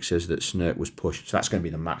number of hexes that Snurk was pushed. So that's going to be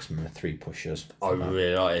the maximum of 3 pushes. I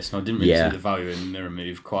really like this, and I didn't really Yeah. see the value in Mirror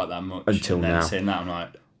Move quite that much. Until and then now. seeing that, I'm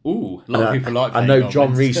like, ooh, a lot of people like I playing know John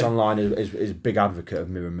Goblins. Reese online is a big advocate of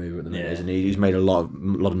Mirror Move at the minute, Yeah. isn't he? He's made a lot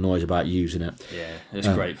of noise about using it. Yeah, it's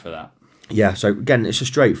great for that. Yeah, so again, it's a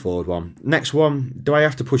straightforward one. Next one, do I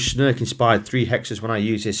have to push Snurk inspired 3 hexes when I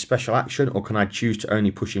use his special action, or can I choose to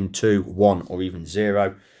only push him 2, 1, or even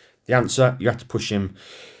 0? The answer, you have to push him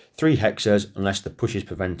 3 hexes unless the push is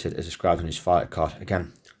prevented as described on his fighter card.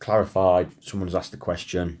 Again, clarified, someone's asked the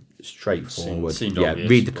question, straightforward. Seemed yeah, obvious,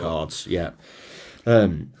 read the but- cards, yeah.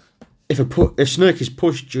 If Snurk is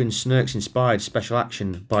pushed during Snurk's inspired special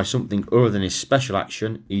action by something other than his special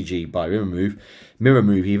action, e.g. by Mirror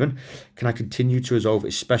Move even, can I continue to resolve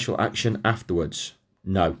his special action afterwards?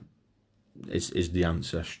 No, is the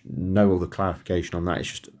answer. No other clarification on that, it's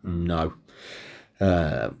just no.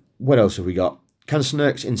 What else have we got? Can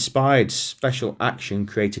Snurk's inspired special action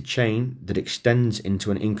create a chain that extends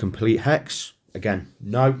into an incomplete hex? Again,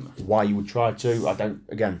 no. Why you would try to, I don't,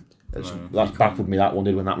 again... That's baffled me, that one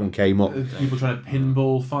did, when that one came up. People trying to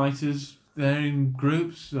pinball fighters they're in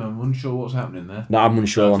groups, so I'm unsure what's happening there. No, I'm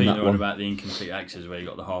unsure I on think that you're one. on about the incomplete hexes where you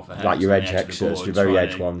got the half a hex. Like your on edge the edge of the hexes, board, your very trying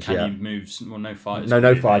edge to- ones, Can yeah. you move? Well, no fighters. No, can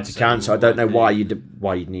no move fighters it, can, so I don't know would why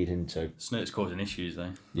be- you'd need him to. Snurt's causing issues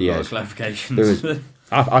though. Yeah. A lot of clarifications. There is.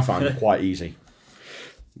 I find it quite easy.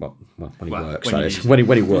 Well, when he works, when that you is. use it.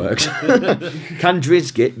 When he works. Can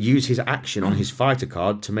Drizgit use his action on his fighter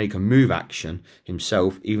card to make a move action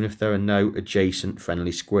himself, even if there are no adjacent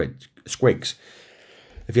friendly squigs?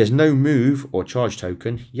 If he has no move or charge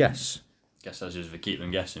token, yes. Guess that's just for keep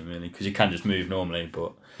them guessing really, because you can just move normally,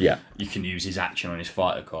 but Yeah. you can use his action on his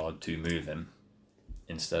fighter card to move him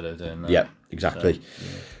instead of doing that. Yeah, exactly.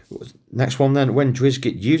 Next one then. When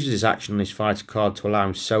Drizgit uses his action on his fighter card to allow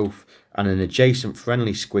himself and an adjacent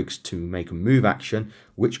friendly squigs to make a move action,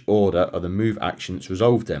 which order are the move actions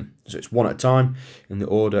resolved in? So it's one at a time in the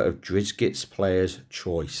order of Drizgit's player's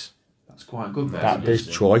choice. That's quite good there. That is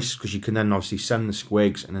interesting. choice, because you can then obviously send the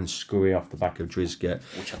squigs and then scurry off the back of Drizgit.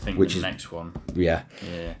 Which I think Which the is- next one. Yeah.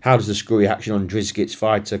 Yeah. How does the scurry action on Drizgit's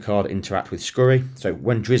fighter card interact with scurry? So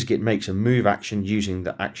when Drizgit makes a move action using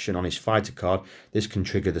the action on his fighter card, this can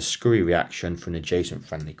trigger the scurry reaction for an adjacent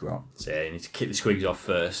friendly grot. So yeah, you need to kick the squigs off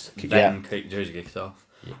first, Yeah. then kick Drizgit off,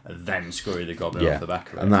 and then scurry the goblin off the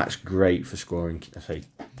back of it. And that's great for scoring. I say,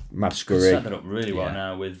 mad Set scurry. that up really well Yeah.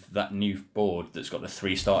 now with that new board that's got the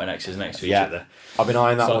 3 starting X's next to each Yeah. other. I've been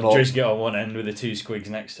eyeing that So one up. Drizgit on one end with the 2 squigs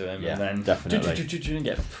next to him, Yeah, and then definitely. and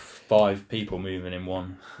get 5 people moving in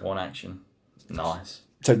one action. Nice.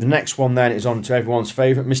 So the next one then is on to everyone's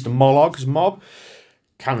favourite, Mr. Molog's mob.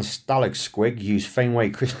 Can Stalag Squig use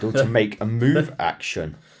Faneway Crystal to make a move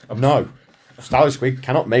action? No. Stalag Squig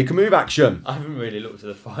cannot make a move action. I haven't really looked at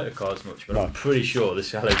the fighter cards much, but No. I'm pretty sure the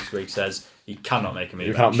Shallow Squig says he cannot make a move.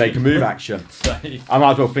 You can't make a move action. So, I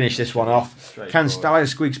might as well finish this one off. Can Straightforward.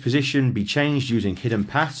 Stalag Squig's position be changed using Hidden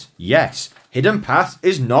Path? Yes. Hidden Path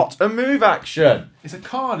is not a move action. It's a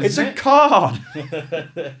card, It's isn't a it? card.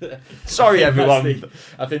 Sorry, I think everyone.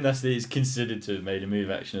 I think that's the it's considered to have made a move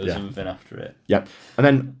action or Yeah. something after it. Yep. And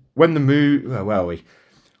then when the move, where are we?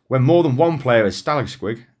 When more than one player is Stalag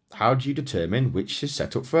Squig, how do you determine which is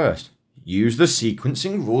set up first? Use the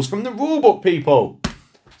sequencing rules from the rulebook, people.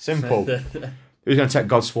 Simple. Who's going to take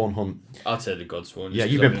Godsworn Hunt? I'll take the Godsworn. Yeah,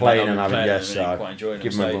 just you've 'cause been playing I've and been having, playing yes, them and so quite enjoying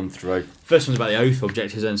give them. them a So, run through. first one's about the Oath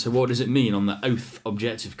objectives then. So what does it mean on the Oath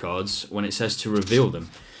objective cards when it says to reveal them?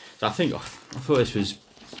 So I thought this was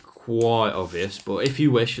quite obvious, but if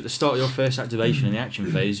you wish, at the start of your first activation in the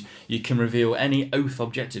action phase, you can reveal any Oath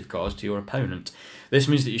objective cards to your opponent. This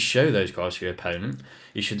means that you show those cards to your opponent.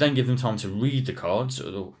 You should then give them time to read the cards,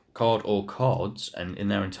 or the card or cards, and in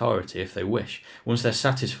their entirety if they wish. Once they're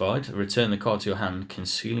satisfied, return the card to your hand,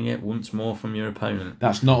 concealing it once more from your opponent.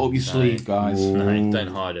 That's not up your sleeve, guys. No, don't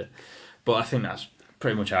hide it. But I think that's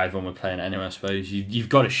pretty much how everyone were playing it anyway, I suppose. You've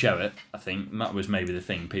got to show it, I think. That was maybe the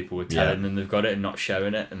thing people were telling them they've got it and not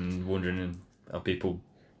showing it and wondering are people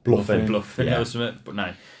Bluffing. bluffing Yeah. or something. But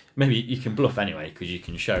no, maybe you can bluff anyway because you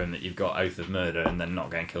can show them that you've got Oath of Murder and then not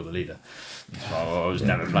go and kill the leader. So I was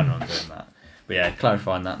never planning on doing that. But yeah,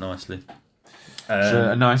 clarifying that nicely. It's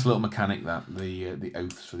a nice little mechanic, that the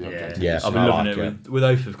oaths for the objectives. Yeah. I've been I loving like it with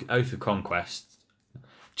Oath of Conquest.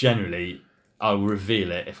 Generally, I'll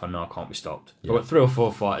reveal it if I know I can't be stopped. If I've got 3 or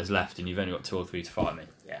 4 fighters left and you've only got 2 or 3 to fight me,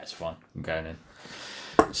 yeah, it's fine. I'm going in.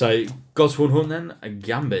 So, Godsworn Hunt then,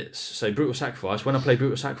 Gambits. So, Brutal Sacrifice. When I play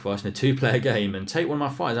Brutal Sacrifice in a 2-player game and take one of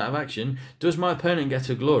my fighters out of action, does my opponent get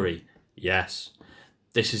a glory? Yes.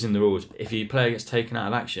 This is in the rules. If your player gets taken out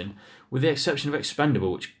of action, with the exception of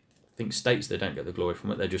Expendable, which I think states they don't get the glory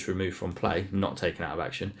from it, they're just removed from play, not taken out of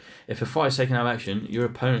action. If a fight is taken out of action, your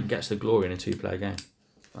opponent gets the glory in a 2-player game.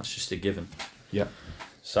 That's just a given. Yeah.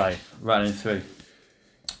 So, running through.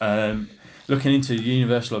 Looking into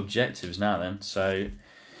universal objectives now then. So,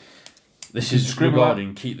 this You is scribble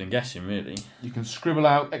regarding keep them guessing, really. You can scribble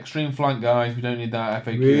out extreme flank, guys. We don't need that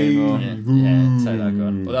FAQ Really? anymore. Yeah, take that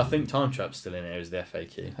gone. Well, I think Time Trap's still in here as the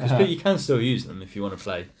FAQ. Because you can still use them if you want to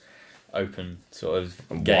play open sort of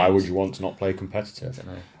And games. why would you want to not play I competitive? don't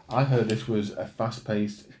know. I heard this was a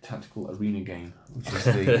fast-paced tactical arena game, which is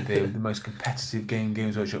the most competitive game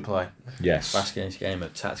Games Workshop play. Yes. Fast games game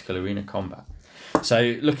of tactical arena combat.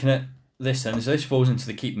 So looking at this then, so this falls into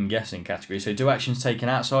the keep them guessing category. So do actions taken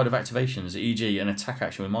outside of activations, e.g. an attack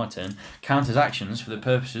action with my turn, count as actions for the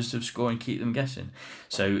purposes of scoring keep them guessing?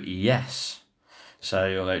 So yes.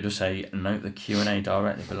 So although it does say note the Q&A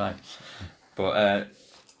directly below. But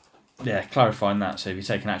yeah, clarifying that. So if you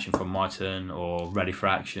take an action from my turn or ready for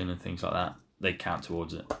action and things like that, they count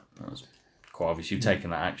towards it. That's quite obvious. You've taken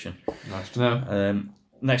that action. Nice to know.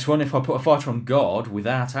 Next one, if I put a fighter on guard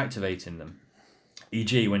without activating them,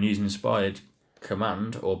 e.g. when using inspired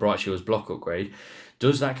command or Bright Shield's block upgrade,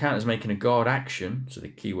 does that count as making a guard action? So the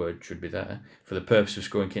keyword should be there for the purpose of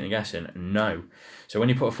scoring, keeping, and guessing. No. So when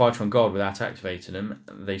you put a fighter on guard without activating them,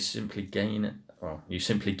 they simply gain. Well, you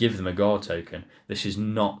simply give them a guard token. This is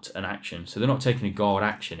not an action, so they're not taking a guard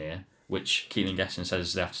action here, which keeping and guessing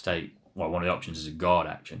says they have to take. Well, one of the options is a guard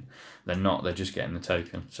action. They're not. They're just getting the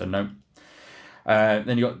token. So no.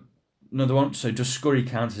 Then you got another one. So does Scurry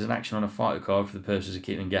count as an action on a fighter card for the purposes of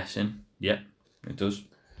keeping and guessing? Yep, it does.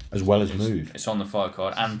 As well as move. It's on the fighter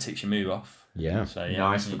card and ticks your move off. Yeah. So yeah,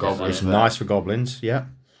 Nice for goblins. It's nice for goblins, yeah.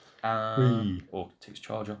 Or ticks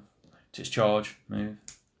charge off. Ticks charge, move.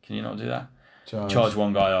 Can you not do that? Charge. Charge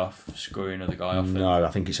one guy off, screw another guy off. No, I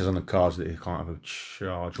think it says on the cards that you can't have a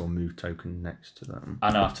charge or move token next to them.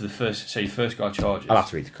 And after the first, so your first guy charges. I'll have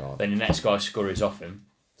to read the card. Then your next guy scurries off him.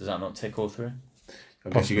 Does that not tick all through? I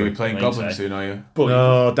guess you're going to be playing I think goblins so. soon, are you? But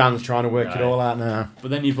No, Dan's trying to work it Right. all out now. But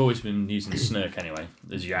then you've always been using Snurk anyway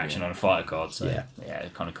as your action on a fighter card, so Yeah.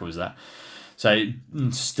 it kind of covers that. So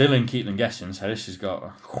still in keep them guessing, so this has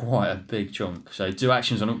got quite a big chunk. So do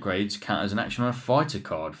actions on upgrades count as an action on a fighter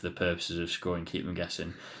card for the purposes of scoring keep them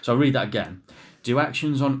guessing. So I'll read that again. Do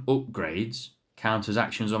actions on upgrades count as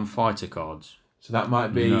actions on fighter cards? So that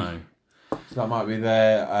might be. No. So that might be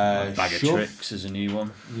their Bag of shove. Tricks is a new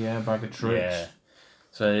one. Yeah, bag of tricks. Yeah.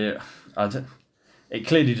 So it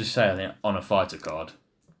clearly just say I think on a fighter card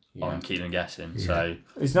Yeah. on keep them guessing. So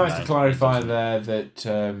It's nice No, to clarify it doesn't. there that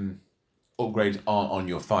upgrades aren't on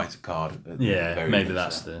your fighter card. At the yeah, very maybe least,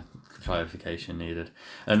 that's so. the clarification needed.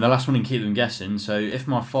 And the last one in keep them guessing. So if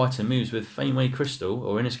my fighter moves with Fameway Crystal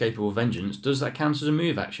or Inescapable Vengeance, does that count as a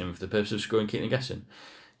move action for the purpose of scoring keep them guessing?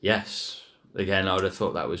 Yes. Again, I would have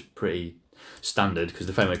thought that was pretty standard because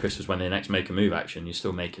the Fameway Crystals, when they next make a move action, you're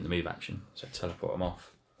still making the move action. So teleport them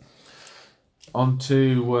off. On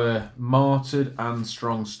to Martyred and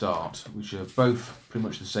Strong Start, which are both pretty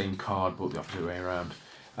much the same card but the opposite way around.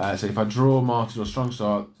 So if I draw Martyred or Strong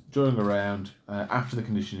Start during a round, after the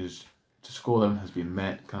condition is to score them has been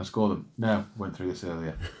met, can I score them? No, went through this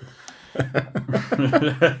earlier.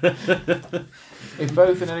 If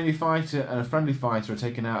both an enemy fighter and a friendly fighter are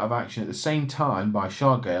taken out of action at the same time by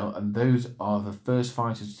Shardgale, and those are the first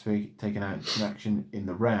fighters to be taken out in action in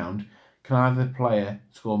the round, can either player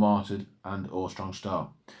score Martyred and or Strong Start?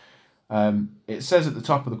 It says at the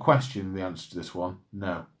top of the question the answer to this one,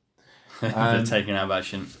 no. They're taking out of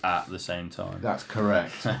action at the same time. That's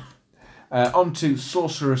correct. On to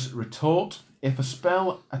Sorcerous Retort. If a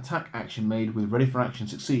spell attack action made with Ready for Action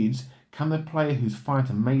succeeds, can the player whose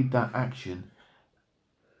fighter made that action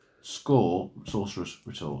score Sorcerous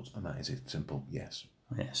Retort? And that is it. Simple. Yes.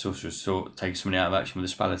 Yeah, Sorcerer's Sword takes somebody out of action with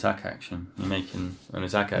a spell attack action. You're making an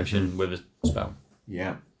attack action with a spell.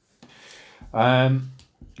 Yeah.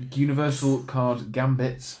 Universal card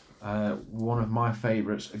Gambits. One of my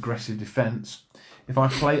favourites, Aggressive Defence. If I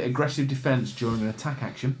play Aggressive Defence during an attack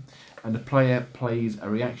action, and the player plays a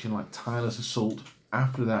reaction like Tireless Assault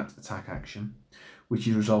after that attack action, which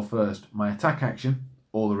is resolved first, my attack action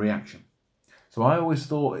or the reaction. So I always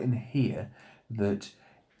thought in here that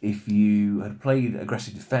if you had played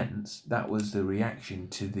Aggressive Defence, that was the reaction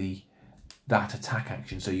to that attack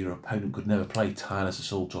action, so your opponent could never play Tireless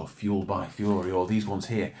Assault or Fueled by Fury or these ones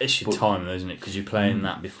here. It's your time, though, isn't it? Because you're playing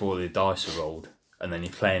that before the dice are rolled, and then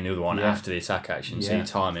you're playing the other one after the attack action, so Yeah. you're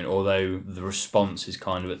timing, although the response is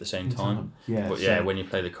kind of at the same time. Yeah, But so- yeah, when you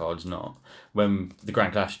play the cards, not. When the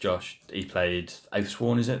Grand Clash, Josh, he played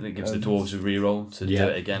Oathsworn, is it? That gives the Dwarves a reroll to do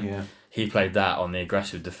it again. Yeah. He played that on the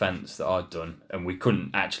aggressive defence that I'd done, and we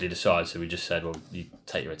couldn't actually decide, so we just said, well, you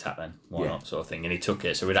take your attack then, why not, sort of thing. And he took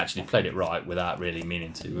it, so we'd actually played it right without really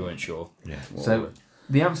meaning to. We weren't sure. Yeah. So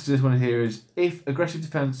the answer to this one here is if Aggressive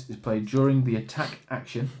Defence is played during the attack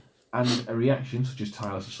action and a reaction, such as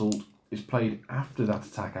Tireless Assault, is played after that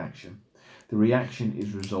attack action, the reaction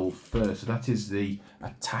is resolved first. So that is the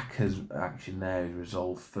attacker's action there is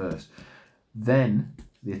resolved first. Then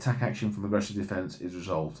the attack action from Aggressive Defence is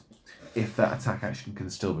resolved. If that attack action can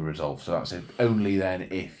still be resolved. So that's it. Only then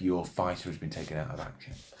if your fighter has been taken out of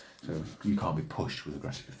action. So you can't be pushed with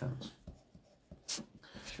Aggressive Defence.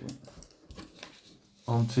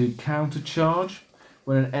 On to Counter Charge.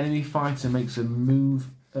 When an enemy fighter makes a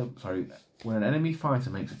when an enemy fighter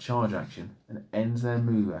makes a charge action and ends their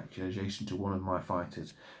move action adjacent to one of my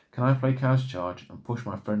fighters, can I play Counter Charge and push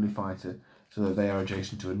my friendly fighter so that they are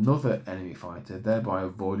adjacent to another enemy fighter, thereby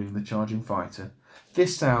avoiding the charging fighter?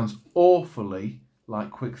 This sounds awfully like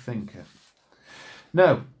Quick Thinker.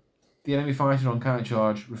 No, the enemy fighter on Counter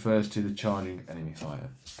Charge refers to the charging enemy fighter.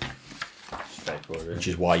 Straightforward, really. Which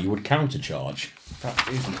is why you would countercharge. That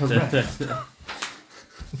is correct.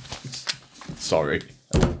 Sorry.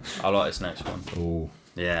 I like this next one. Oh,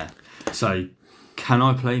 Yeah. So, can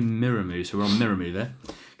I play Mirror Move? So we're on Mirror Move there.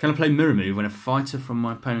 Can I play Mirror Move when a fighter from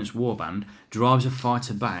my opponent's warband drives a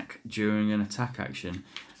fighter back during an attack action?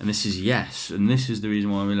 And this is yes, and this is the reason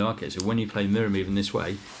why I really like it. So when you play Mirror Move in this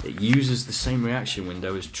way, it uses the same reaction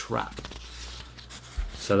window as Trap.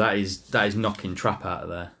 So that is knocking Trap out of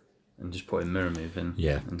there and just putting Mirror Move in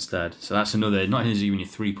instead. So that's another, not only is it when your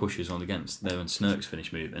 3 pushes on against there when Snurks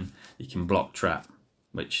finish moving, you can block Trap,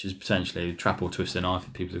 which is potentially Trap or Twist the Knife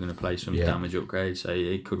if people are going to play some damage upgrade, so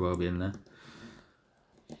it could well be in there.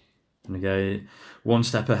 I'm going to go one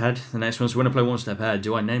step ahead. The next one is when I play one step ahead,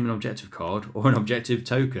 do I name an objective card or an objective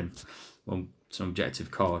token? Well, it's an objective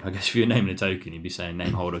card. I guess if you're naming a token, you'd be saying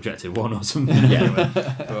name hold objective 1 or something. Anyway.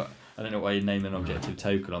 But I don't know why you'd name an objective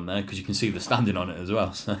token on there because you can see the standing on it as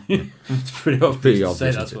well. So it's pretty obvious to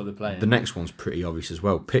say that's what they're playing. The next one's pretty obvious as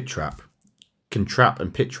well. Pit Trap. Can Trap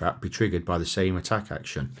and Pit Trap be triggered by the same attack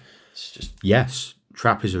action? It's just Yes.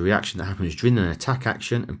 Trap is a reaction that happens during an attack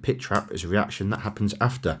action, and Pit Trap is a reaction that happens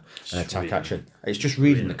after an attack action. It's just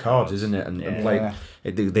reading the cards, isn't it? And play.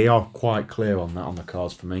 They are quite clear on that on the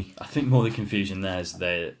cards for me. I think more the confusion there is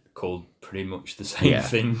they're called pretty much the same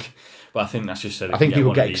thing. But I think that's just so they I think can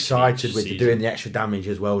people get get excited with doing the extra damage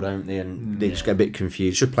as well, don't they? And they just get a bit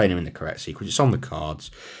confused. Just playing them in the correct sequence. It's on the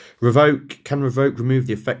cards. Revoke. Can Revoke remove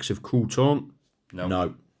the effects of Cruel Taunt?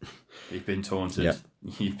 No. You've been taunted. Yeah.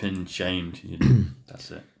 You've been shamed. That's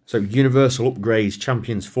it. So Universal upgrades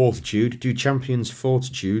Champion's Fortitude. Do Champion's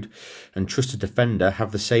Fortitude and Trusted Defender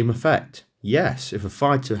have the same effect? Yes. If a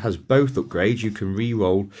fighter has both upgrades, you can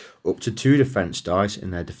re-roll up to 2 defense dice in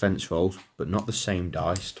their defense rolls, but not the same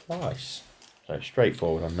dice twice. So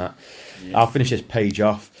straightforward on that. Yeah. I'll finish this page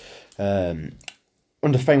off.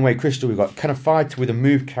 Under Fenway Crystal, we've got, can a fighter with a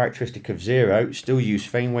move characteristic of 0 still use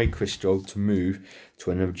Fenway Crystal to move to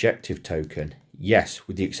an objective token? Yes,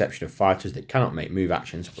 with the exception of fighters that cannot make move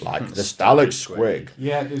actions like the Stalag Squig.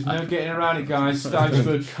 Yeah, there's no getting around it, guys. Stalag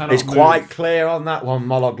Squig cannot It's quite clear on that one,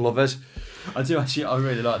 Mollog lovers. I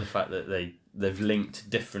really like the fact that they've linked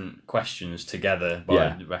different questions together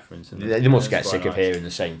by reference. And they must get sick of hearing the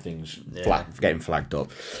same things getting flagged up.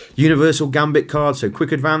 Universal Gambit card, so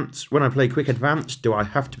Quick Advance. When I play Quick Advance, do I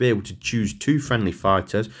have to be able to choose 2 friendly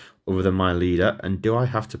fighters other than my leader, and do I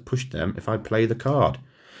have to push them if I play the card?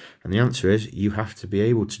 And the answer is you have to be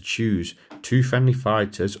able to choose 2 friendly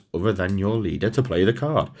fighters other than your leader to play the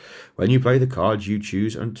card. When you play the card, you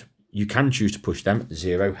can choose to push them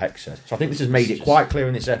 0 hexes. So I think this has made it quite clear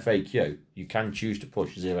in this FAQ. You can choose to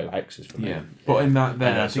push 0 hexes from them. But in that, and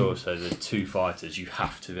that's also the 2 fighters. You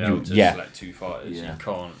have to be able to select 2 fighters. Yeah.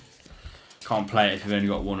 You can't play it if you've only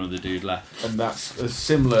got 1 other dude left. And that's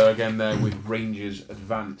similar again there with Rangers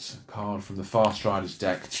Advance card from the Fast Riders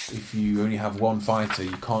deck. If you only have 1 fighter,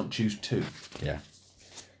 you can't choose 2. Yeah.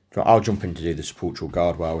 I'll jump in to do the Sepulchral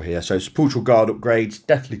Guard while we're here. So Sepulchral Guard upgrades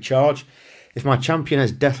Deathly Charge. If my champion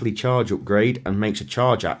has Deathly Charge upgrade and makes a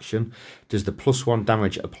charge action, does the +1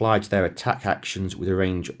 damage apply to their attack actions with a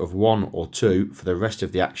range of 1 or 2 for the rest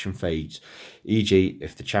of the action phase? E.g.,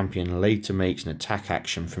 if the champion later makes an attack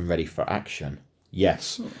action from ready for action?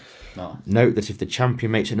 Yes. No. Note that if the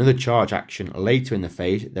champion makes another charge action later in the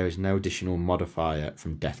phase, there is no additional modifier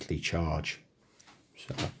from Deathly Charge.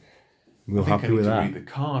 So we're happy with that. Read the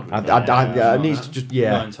card I need to just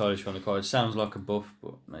Not entirely sure on the card. It sounds like a buff,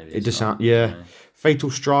 but maybe it does sound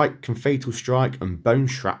Fatal Strike. Can Fatal Strike and Bone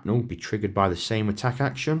Shrapnel be triggered by the same attack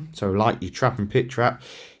action? So like your Trap and Pit Trap,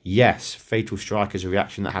 yes. Fatal Strike is a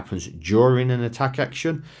reaction that happens during an attack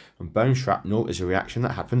action, and Bone Shrapnel is a reaction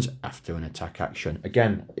that happens after an attack action.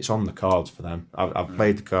 Again, it's on the cards for them. I've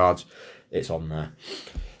played the cards. It's on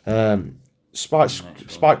there.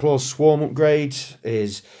 Spike Claw's Swarm upgrade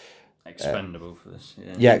is expendable for this.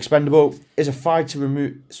 Expendable. Is a fighter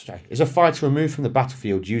removed from the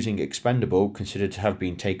battlefield using expendable considered to have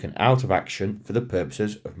been taken out of action for the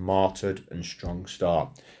purposes of Martyred and Strong Start?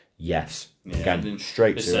 Yes. Again,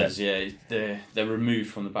 straight to it. It says they're removed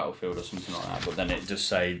from the battlefield or something like that, but then it does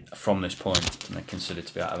say from this point and they're considered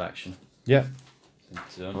to be out of action. Yeah.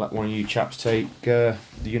 I'll let one of you chaps take the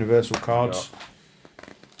universal cards.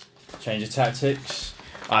 Change of tactics.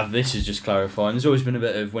 This is just clarifying. There's always been a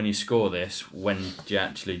bit of when you score this, when do you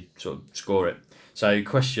actually sort of score it? So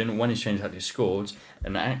question, when is change of tactics scored?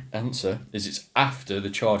 And the answer is it's after the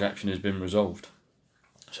charge action has been resolved.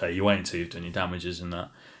 So you wait until you've done your damages and that,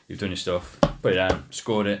 you've done your stuff, put it down,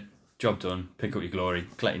 scored it, job done, pick up your glory,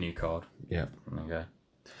 collect your new card. Yeah. And then go.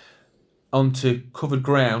 On to Covered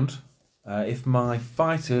Ground. If my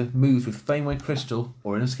fighter moves with Fenway Crystal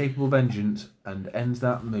or Inescapable Vengeance and ends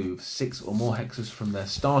that move 6 or more hexes from their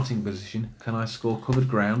starting position, can I score Covered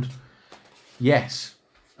Ground? Yes.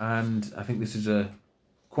 and I think this is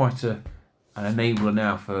quite an enabler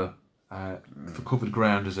now for covered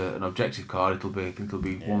ground as an objective card. I think it'll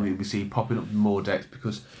be one that we see popping up in more decks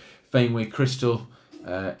because Fameway Crystal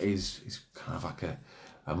is kind of like a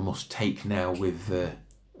must take now with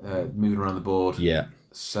moving around the board. Yeah.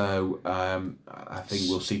 So I think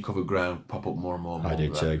we'll see covered ground pop up more and more. I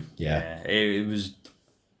do too. Yeah. It was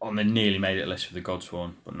on the nearly made it list for the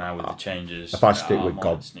Godsworn, but now with the changes, If I stick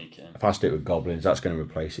with goblins, that's going to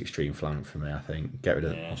replace Extreme Flank for me. I think get rid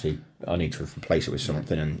of. Obviously, I need to replace it with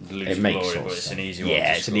something, and it makes sense. It's an easy one.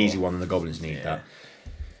 Yeah, it's an easy one, and the goblins need that.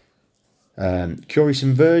 Curious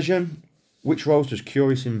Inversion. Which rolls does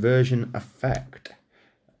Curious Inversion affect?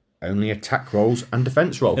 Only attack rolls and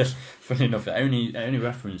defense rolls. Funny enough, it only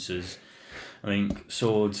references, I think,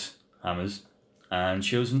 swords, hammers, and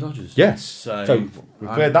shields and dodges. Yes. So we've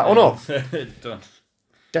cleared that one up. Done.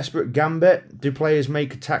 Desperate Gambit. Do players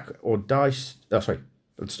make attack or dice... Oh, sorry.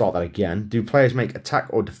 Let's start that again. Do players make attack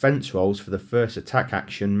or defense rolls for the first attack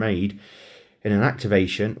action made in an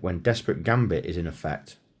activation when Desperate Gambit is in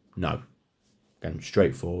effect? No. Going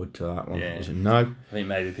straightforward to that one. Yeah. Is it no? I think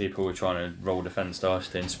maybe people were trying to roll defense dice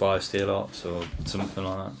to inspire Steel Ops or something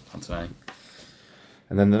like that. I don't know.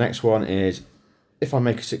 And then the next one is, if I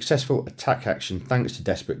make a successful attack action thanks to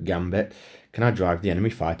Desperate Gambit, can I drive the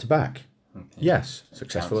enemy fighter back? Okay. Yes.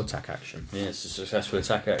 Successful attack action. Yeah, it's a successful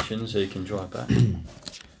attack action, so you can drive back.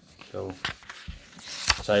 Cool.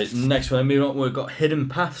 So next one, moving on, we've got Hidden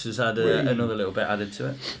Paths has had another little bit added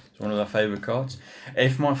to it. It's one of our favourite cards.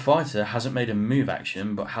 If my fighter hasn't made a move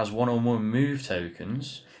action but has one or more move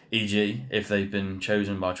tokens, e.g. if they've been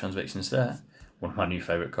chosen by Transvixens there, one of my new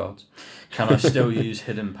favourite cards, can I still use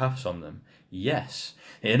Hidden Paths on them? Yes.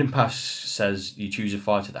 Hidden Paths says you choose a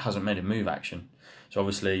fighter that hasn't made a move action. So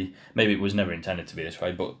obviously, maybe it was never intended to be this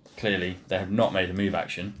way, but clearly they have not made a move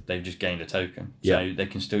action. They've just gained a token. So they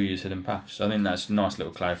can still use Hidden Paths. So I think that's a nice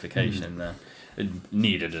little clarification in there.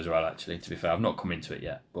 Needed as well, actually, to be fair. I've not come into it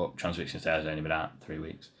yet, but Transvixens has only been out 3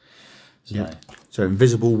 weeks. So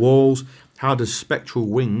Invisible Walls. How does Spectral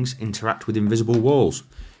Wings interact with Invisible Walls?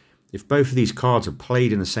 If both of these cards are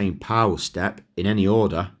played in the same power step, in any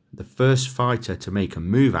order, the first fighter to make a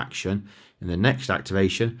move action in the next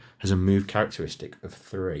activation has a move characteristic of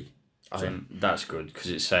 3. I think that's good because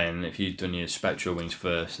it's saying if you've done your Spectral Wings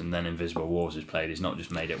first and then Invisible Walls is played, it's not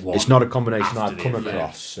just made it one. It's not a combination I've come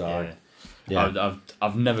across. So. Yeah.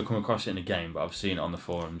 I've never come across it in a game, but I've seen it on the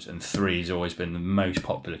forums, and 3's always been the most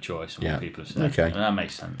popular choice and what people have said. Okay. And that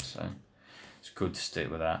makes sense. So it's good to stick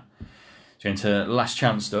with that. So into last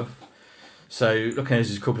chance stuff. So looking at this,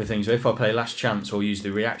 there's a couple of things. If I play last chance or use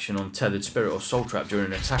the reaction on Tethered Spirit or Soul Trap during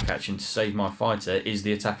an attack action to save my fighter, is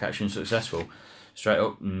the attack action successful? Straight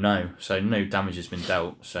up, no. So no damage has been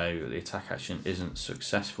dealt, so the attack action isn't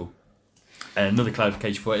successful. And another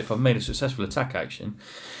clarification for it, if I've made a successful attack action,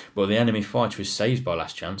 but the enemy fighter is saved by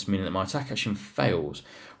last chance, meaning that my attack action fails,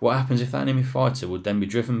 what happens if that enemy fighter would then be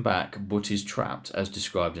driven back but is trapped as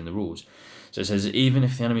described in the rules? So it says even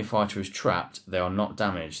if the enemy fighter is trapped, they are not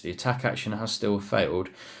damaged. The attack action has still failed,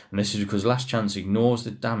 and this is because last chance ignores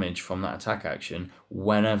the damage from that attack action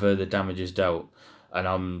whenever the damage is dealt. And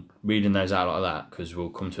I'm reading those out like that because we'll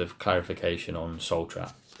come to a clarification on Soul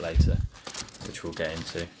Trap later, which we'll get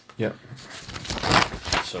into. Yep.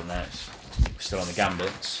 So now we're still on the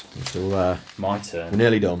gambits. We're still my turn. We're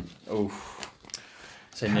nearly done.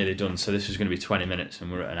 Nearly done. So this was going to be 20 minutes,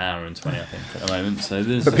 and we're at an hour and 20, I think, at the moment. So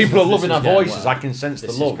but people are loving our voices. I can sense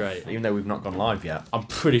the love, great. Even though we've not gone live yet. I'm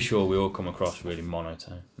pretty sure we all come across really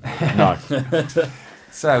monotone. No.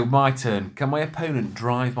 So my turn. Can my opponent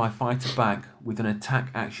drive my fighter back with an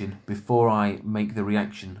attack action before I make the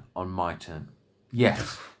reaction on my turn?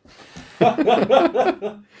 Yes.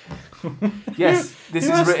 Yes, this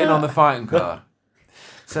is written on the fighting card.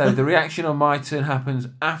 So the reaction on my turn happens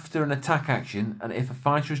after an attack action, and if a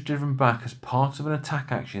fighter is driven back as part of an attack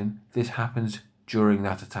action, this happens during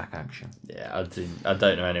that attack action. Yeah, I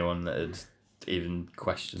don't know anyone that had even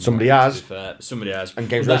questioned. Somebody has. Somebody has. And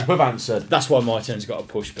Games Workshop have answered. That's why my turn's got a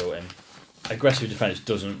push built in. Aggressive defense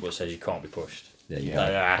doesn't, but says you can't be pushed.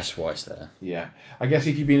 That's why it's there. Yeah, I guess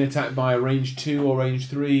if you've been attacked by a range 2 or range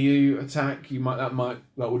 3 attack, that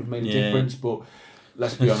would have made a difference. But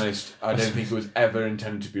let's be honest, I don't think it was ever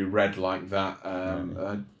intended to be read like that.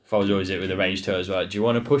 If I was always it with a range 2 as well, do you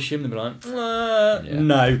want to push him? They'd be like,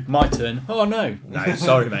 no, my turn. Oh no,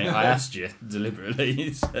 sorry mate, I asked you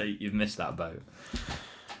deliberately, so you've missed that boat.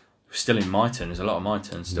 Still in my turn. There's a lot of my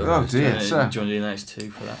turns still. Oh dear. Do you want to do the next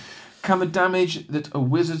 2 for that? Can the damage that a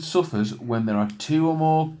wizard suffers when there are 2 or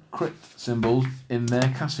more crit symbols in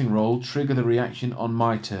their casting roll trigger the reaction on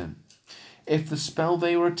my turn? If the spell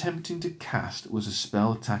they were attempting to cast was a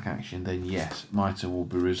spell attack action, then yes, my turn will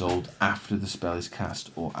be resolved after the spell is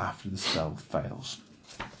cast or after the spell fails.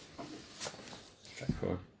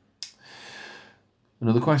 Straightforward.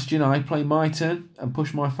 Another question, I play my turn and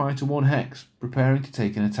push my fighter 1 hex, preparing to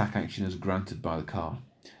take an attack action as granted by the card.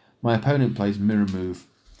 My opponent plays mirror move.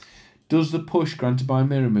 Does the push granted by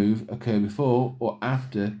mirror move occur before or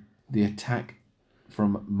after the attack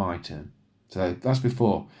from my turn? So that's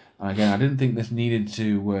before. And again, I didn't think this needed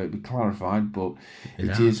to be clarified, but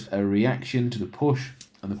it is a reaction to the push,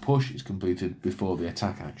 and the push is completed before the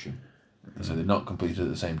attack action. So they're not completed at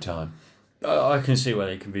the same time. I can see where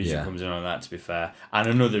the confusion comes in on that, to be fair. And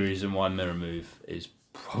another reason why Mirror Move is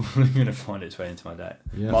probably going to find its way into my deck.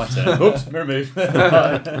 Yeah. My turn. Oops, Mirror Move.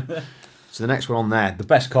 So the next one on there, the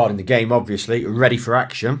best card in the game, obviously, Ready for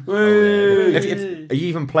Action. Oh, Are you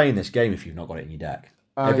even playing this game if you've not got it in your deck?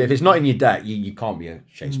 If it's not in your deck, you can't be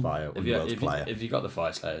chased by a Worlds player. Have you got the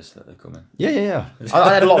Fire Slayers that they're coming? Yeah.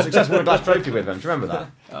 I had a lot of success with a Glass Trophy with them. Do you remember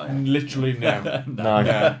that? Literally no.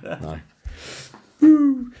 No.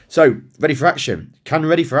 So, Ready for Action. Can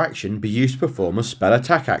Ready for Action be used to perform a spell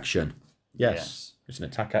attack action? Yes. It's an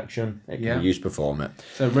attack action. It can be used to perform it.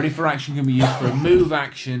 So Ready for Action can be used for a move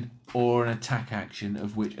action or an attack action,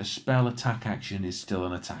 of which a spell attack action is still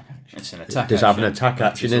an attack action. It's an attack It does have an attack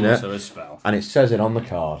action in it. It's also a spell. And it says it on the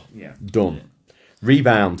card. Yeah. Done.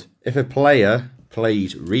 Rebound. If a player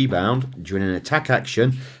plays Rebound during an attack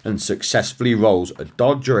action and successfully rolls a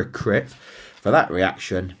dodge or a crit, for that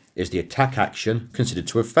reaction, is the attack action considered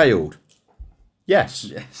to have failed? Yes.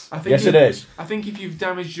 Yes, it is. I think if you've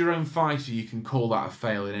damaged your own fighter, you can call that a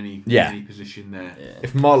fail in any position there. Yeah.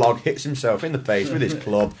 If Morlog hits himself in the face with his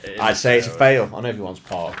club, I'd say it's a fail on everyone's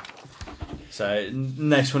part. So,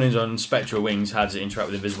 next one is on Spectral Wings. How does it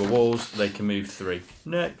interact with invisible walls? They can move 3.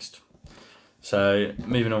 Next. So,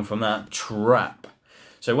 moving on from that, Trap.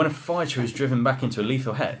 So, when a fighter is driven back into a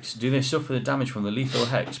lethal hex, do they suffer the damage from the lethal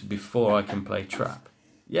hex before I can play Trap?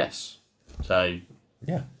 Yes. So,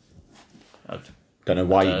 yeah. Don't know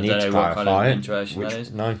why you need to clarify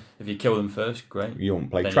it. No. If you kill them first, great. You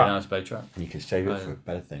won't play then Trap. You know how to play Trap. And you can save it for a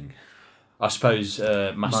better thing. I suppose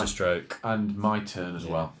Masterstroke. And my turn as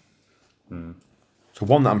well. So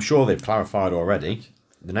one that I'm sure they've clarified already,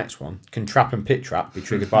 the next one, can Trap and Pit Trap be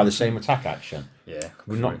triggered by the same attack action? Yeah.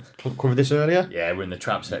 We've not covered this earlier? Yeah, we're in the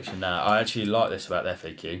Trap section now. I actually like this about the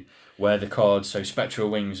FAQ, where the cards, so Spectral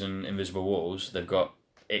Wings and Invisible Walls, they've got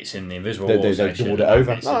it's in the invisible wall they section. doubled it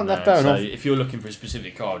over. No, that's fair enough. So if you're looking for a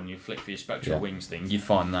specific card and you flick for your Spectral Wings thing, you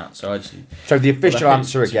find that. So actually, the official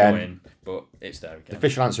answer again. Annoying, but it's there again. The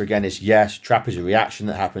official answer again is yes. Trap is a reaction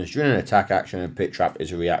that happens during an attack action, and Pit Trap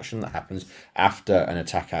is a reaction that happens after an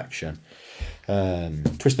attack action.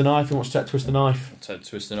 Twist the Knife. Who wants to take Twist the Knife?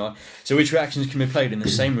 Twist the Knife. So which reactions can be played in the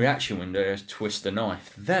same reaction window as Twist the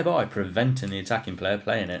Knife, thereby preventing the attacking player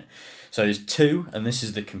playing it? So there's 2, and this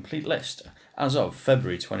is the complete list as of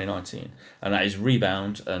February 2019, and that is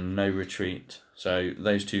Rebound and No Retreat. So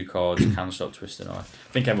those 2 cards can stop Twist the Knife.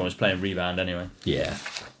 I think everyone's playing Rebound anyway. Yeah.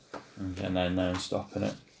 And then no one's stopping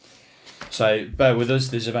it. So bear with us,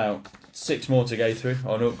 there's about 6 more to go through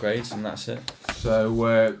on upgrades, and that's it.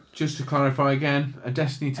 So just to clarify again, a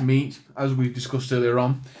Destiny to meet, as we discussed earlier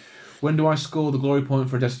on. When do I score the glory point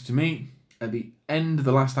for a Destiny to meet? At the end of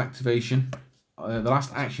the last activation. The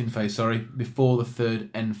last action phase, before the 3rd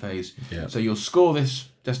end phase. Yeah. So you'll score this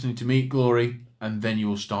Destiny to meet glory, and then you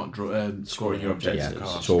will start scoring your objectives.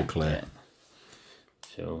 Yeah, it's all clear. Yeah.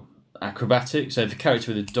 So acrobatic. So if a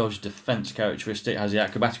character with a dodge defense characteristic has the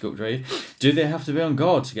acrobatic upgrade, do they have to be on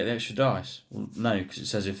guard to get the extra dice? Well, no, because it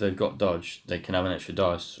says if they've got dodge, they can have an extra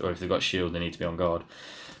dice, or if they've got shield, they need to be on guard.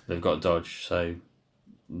 They've got dodge, so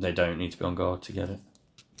they don't need to be on guard to get it.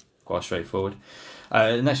 Quite straightforward.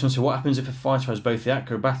 The next one, so what happens if a fighter has both the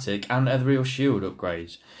acrobatic and ethereal shield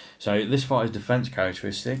upgrades? So this fighter's defense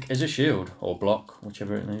characteristic is a shield, or block,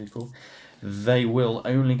 whichever it may be called. They will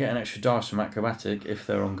only get an extra dice from acrobatic if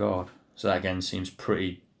they're on guard. So that again seems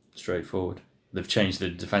pretty straightforward. They've changed the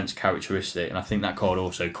defense characteristic, and I think that card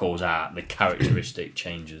also calls out the characteristic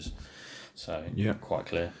changes. So quite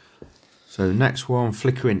clear. So the next one,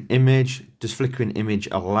 Flickering Image. Does Flickering Image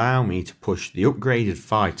allow me to push the upgraded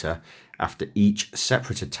fighter after each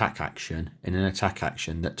separate attack action in an attack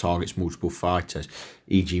action that targets multiple fighters,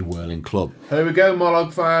 e.g. Whirling Club? Here we go,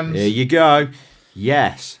 Morlog fans. Here you go.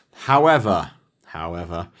 Yes. However,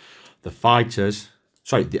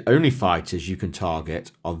 the only fighters you can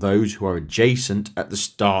target are those who are adjacent at the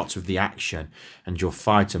start of the action, and your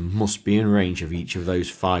fighter must be in range of each of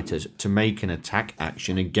those fighters to make an attack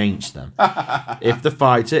action against them. If the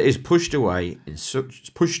fighter is pushed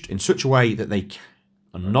in such a way that they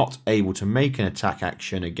are not able to make an attack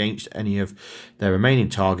action against any of their remaining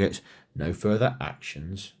targets, no further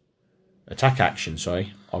attack actions,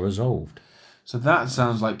 are resolved. So that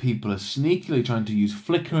sounds like people are sneakily trying to use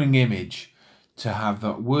Flickering Image to have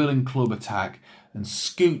that whirling club attack and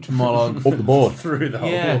scoot Mollog Up the board. Through the whole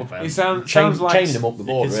Yeah, warband. it sounds like chaining him up the You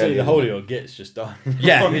board, can really. see the whole of your gits just dying.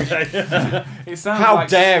 Yeah. it sounds How like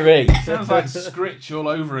dare he? it sounds like Scritch all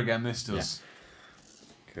over again. This does.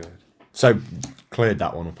 Good. So, cleared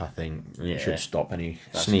that one up, I think. Yeah. It should stop any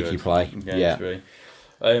That's sneaky good. play. Game Yeah. 3.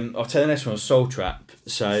 I'll tell you the next one, Soul Trap.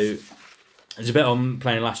 So, there's a bit on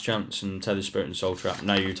playing Last Chance and Tethered Spirit and Soul Trap.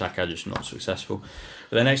 No, your attack action is not successful.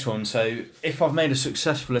 But the next one, so if I've made a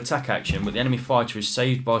successful attack action, but the enemy fighter is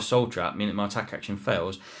saved by Soul Trap, meaning my attack action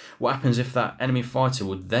fails, what happens if that enemy fighter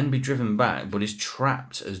would then be driven back, but is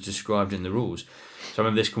trapped as described in the rules? So I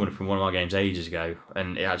remember this coming up in one of my games ages ago,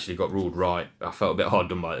 and it actually got ruled right. I felt a bit hard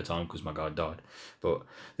done by at the time because my guy died. But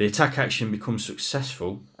the attack action becomes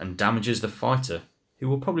successful and damages the fighter, who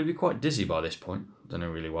will probably be quite dizzy by this point. I don't know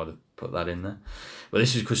really why they put that in there. But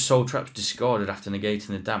this is because Soul Trap's discarded after negating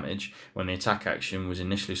the damage when the attack action was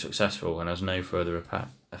initially successful and has no further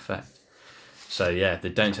effect. So yeah, they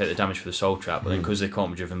don't take the damage for the Soul Trap, but then because they can't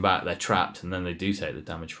be driven back, they're trapped, and then they do take the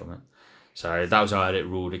damage from it. So that was how I had it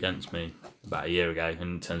ruled against me about a year ago,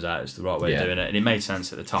 and it turns out it's the right way of doing it. And it made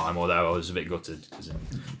sense at the time, although I was a bit gutted because I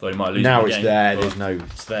thought he might lose Now the it's game, there, but there's no...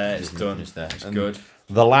 It's there, it's done, It's there. it's And good.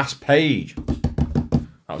 The last page.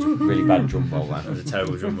 That was a really bad drum roll, That was then. a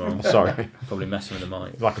terrible drum roll. Sorry. Probably messing with the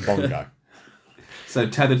mic. Like a bongo. So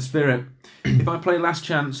Tethered Spirit. If I play Last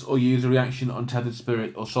Chance or use a reaction on Tethered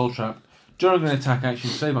Spirit or Soul Trap during an attack action,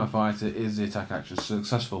 save my fighter, is the attack action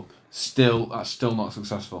successful? That's still not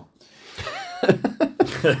successful.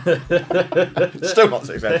 Still not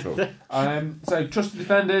successful. So Trusted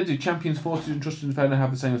Defender, do Champions Forces and Trusted Defender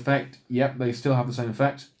have the same effect? Yep, they still have the same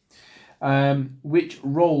effect. Which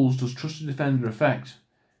roles does Trusted Defender affect?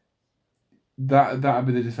 That'd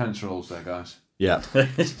be the defense rolls there, guys. Yeah.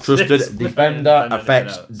 Trusted Defender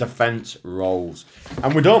affects defense rolls.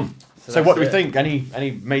 And we're done. So what do we think?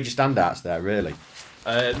 Any major standouts there, really?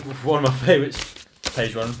 One of my favourites,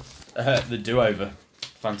 page 1, the do-over.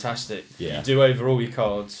 Fantastic. Yeah. You do over all your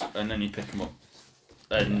cards and then you pick them up.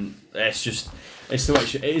 And it's the way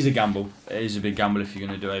it is a gamble. It is a big gamble if you're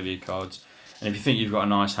going to do over your cards. And if you think you've got a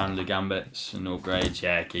nice hand of gambits and upgrades,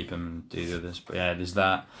 yeah, keep them and do the others. But yeah, there's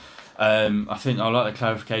that. I think I like the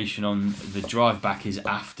clarification on the drive back is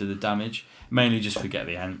after the damage, mainly just for get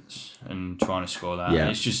the ants and trying to score that. Yeah.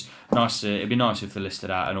 It's just nice. It'd be nice if they listed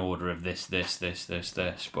out an order of this, but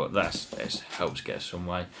it helps get us some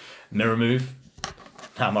way. Mirror move.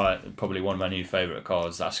 Probably one of my new favourite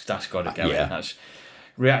cards. That's got to go Yeah. in. That's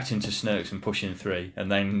reacting to Snurks and pushing 3,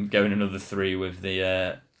 and then going another 3 with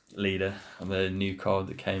the leader of the new card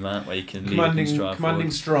that came out where you can lead and stride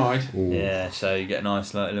Commanding forward. Stride. Ooh. Yeah, so you get a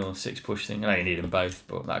nice little 6 push thing. I know you need them both,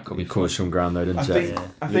 but that could be It covers some ground though, doesn't it?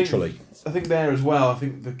 Literally. I think there as well. I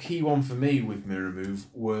think the key one for me with Mirror Move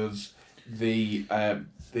was the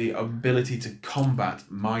ability to combat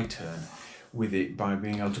my turn with it by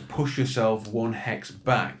being able to push yourself 1 hex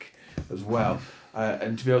back as well.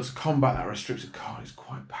 And to be able to combat that restricted card is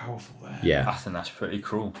quite powerful there. Yeah. I think that's pretty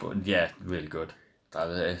cruel, but yeah, really good.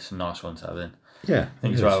 It's a nice one to have in. Yeah. I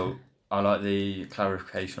think as well, I like the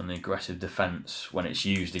clarification on the aggressive defence when it's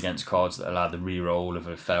used against cards that allow the re-roll of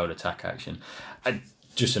a failed attack action.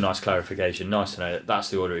 Just a nice clarification. Nice to know that that's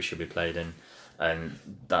the order it should be played in, and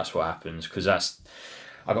that's what happens. Because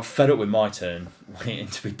I got fed up with my turn waiting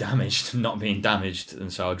to be damaged, not being damaged,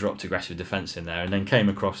 and so I dropped aggressive defence in there, and then came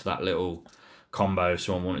across that little combo.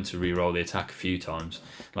 Someone wanted to re-roll the attack a few times,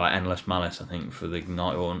 like Endless Malice, I think, for the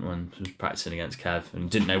Nighthaunt when I was practicing against Kev, and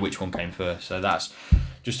didn't know which one came first. So that's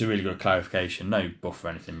just a really good clarification. No buff or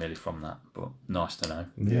anything really from that, but nice to know.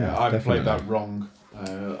 Yeah, I played that wrong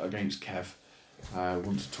against Kev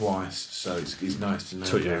once or twice, so it's nice to know.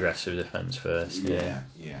 Took your aggressive defence first. Yeah.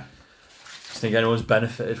 Yeah. Do you think anyone's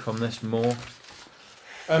benefited from this more?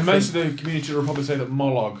 Most of the community will probably say that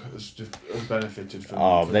Mollog has benefited from.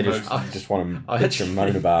 Oh, from they most just of this. just want to bitch and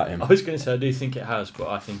moan about him. I was going to say I do think it has, but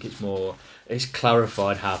I think it's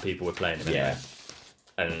clarified how people were playing him. Yeah.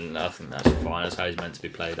 And I think that's fine. That's how he's meant to be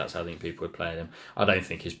played. That's how I think people were playing him. I don't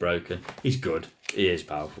think he's broken. He's good. He is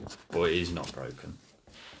powerful, but he's not broken.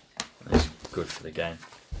 He's good for the game.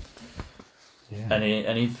 Yeah.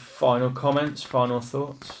 Any final comments? Final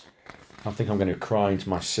thoughts? I think I'm going to cry into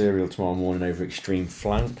my cereal tomorrow morning over Extreme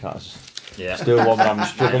Flank. That's Yeah. Still one that I'm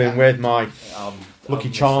struggling with. My Lucky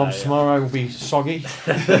I'm Charms gonna say, tomorrow will be soggy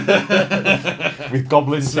with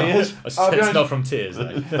goblin smears. It's not from Tears.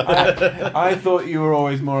 I thought you were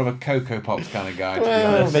always more of a Cocoa Pops kind of guy, to be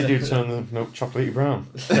Well, honest. they do turn the milk chocolatey brown.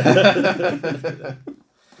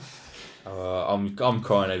 I'm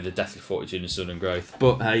crying over the Deathly Fortitude and Sudden Growth,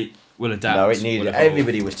 but hey, we'll adapt. No, it needed. we'll evolve.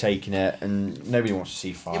 Everybody was taking it, and nobody wants to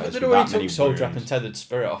see fires. Yeah, but with they'd already that many took Soul Trap wounds. and Tethered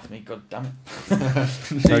Spirit off me. God damn it. So,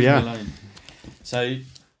 Leave yeah. me alone. So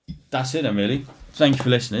that's it then, really. Thank you for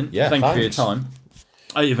listening. Yeah, Thank you for your thanks. time.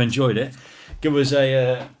 I hope you've enjoyed it. Give us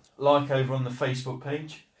a like over on the Facebook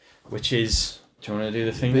page, which is. Do you want to do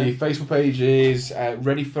the thing? The there? Facebook page is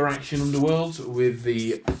Ready for Action Underworld with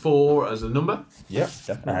the 4 as a number. Yep,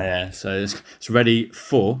 definitely. Yeah. So it's ready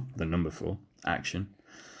for the number 4 action.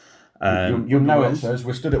 You'll know it, says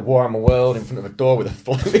we're stood at Warhammer World in front of a door with a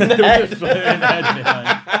floating head.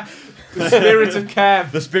 The Spirit of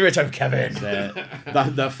Kev. The spirit of Kevin.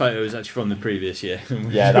 That photo is actually from the previous year.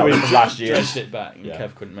 Yeah, that was from last year. Dressed it back, and Yeah.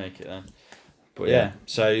 Kev couldn't make it then. But yeah,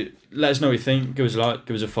 so let us know what you think. Give us a like,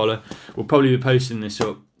 give us a follow. We'll probably be posting this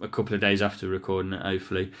up a couple of days after recording it.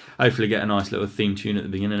 Hopefully get a nice little theme tune at the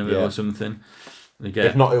beginning of it Yeah. or something.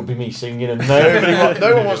 If not, it'll be me singing, and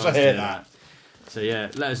no one wants to hear that. So yeah,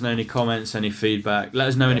 let us know any comments, any feedback. Let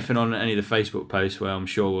us know anything on any of the Facebook posts where I'm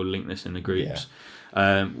sure we'll link this in the groups.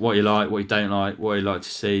 What you like, what you don't like, what you like to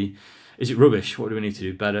see. Is it rubbish? What do we need to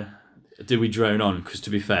do better? Do we drone on? Because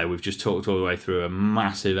to be fair, we've just talked all the way through a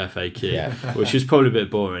massive FAQ, which is probably a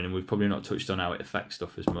bit boring, and we've probably not touched on how it affects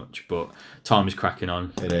stuff as much. But time is cracking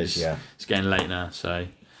on. It is, yeah. It's getting late now, so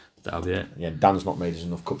that'll be it. Yeah, Dan's not made us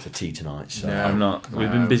enough cup for tea tonight, so No. I'm not.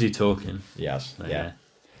 We've been busy talking. yes, So, yeah.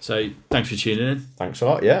 So thanks for tuning in. Thanks a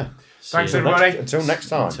lot, yeah. See Thanks, you. everybody. Until next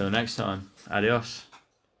time. Until next time. Adios.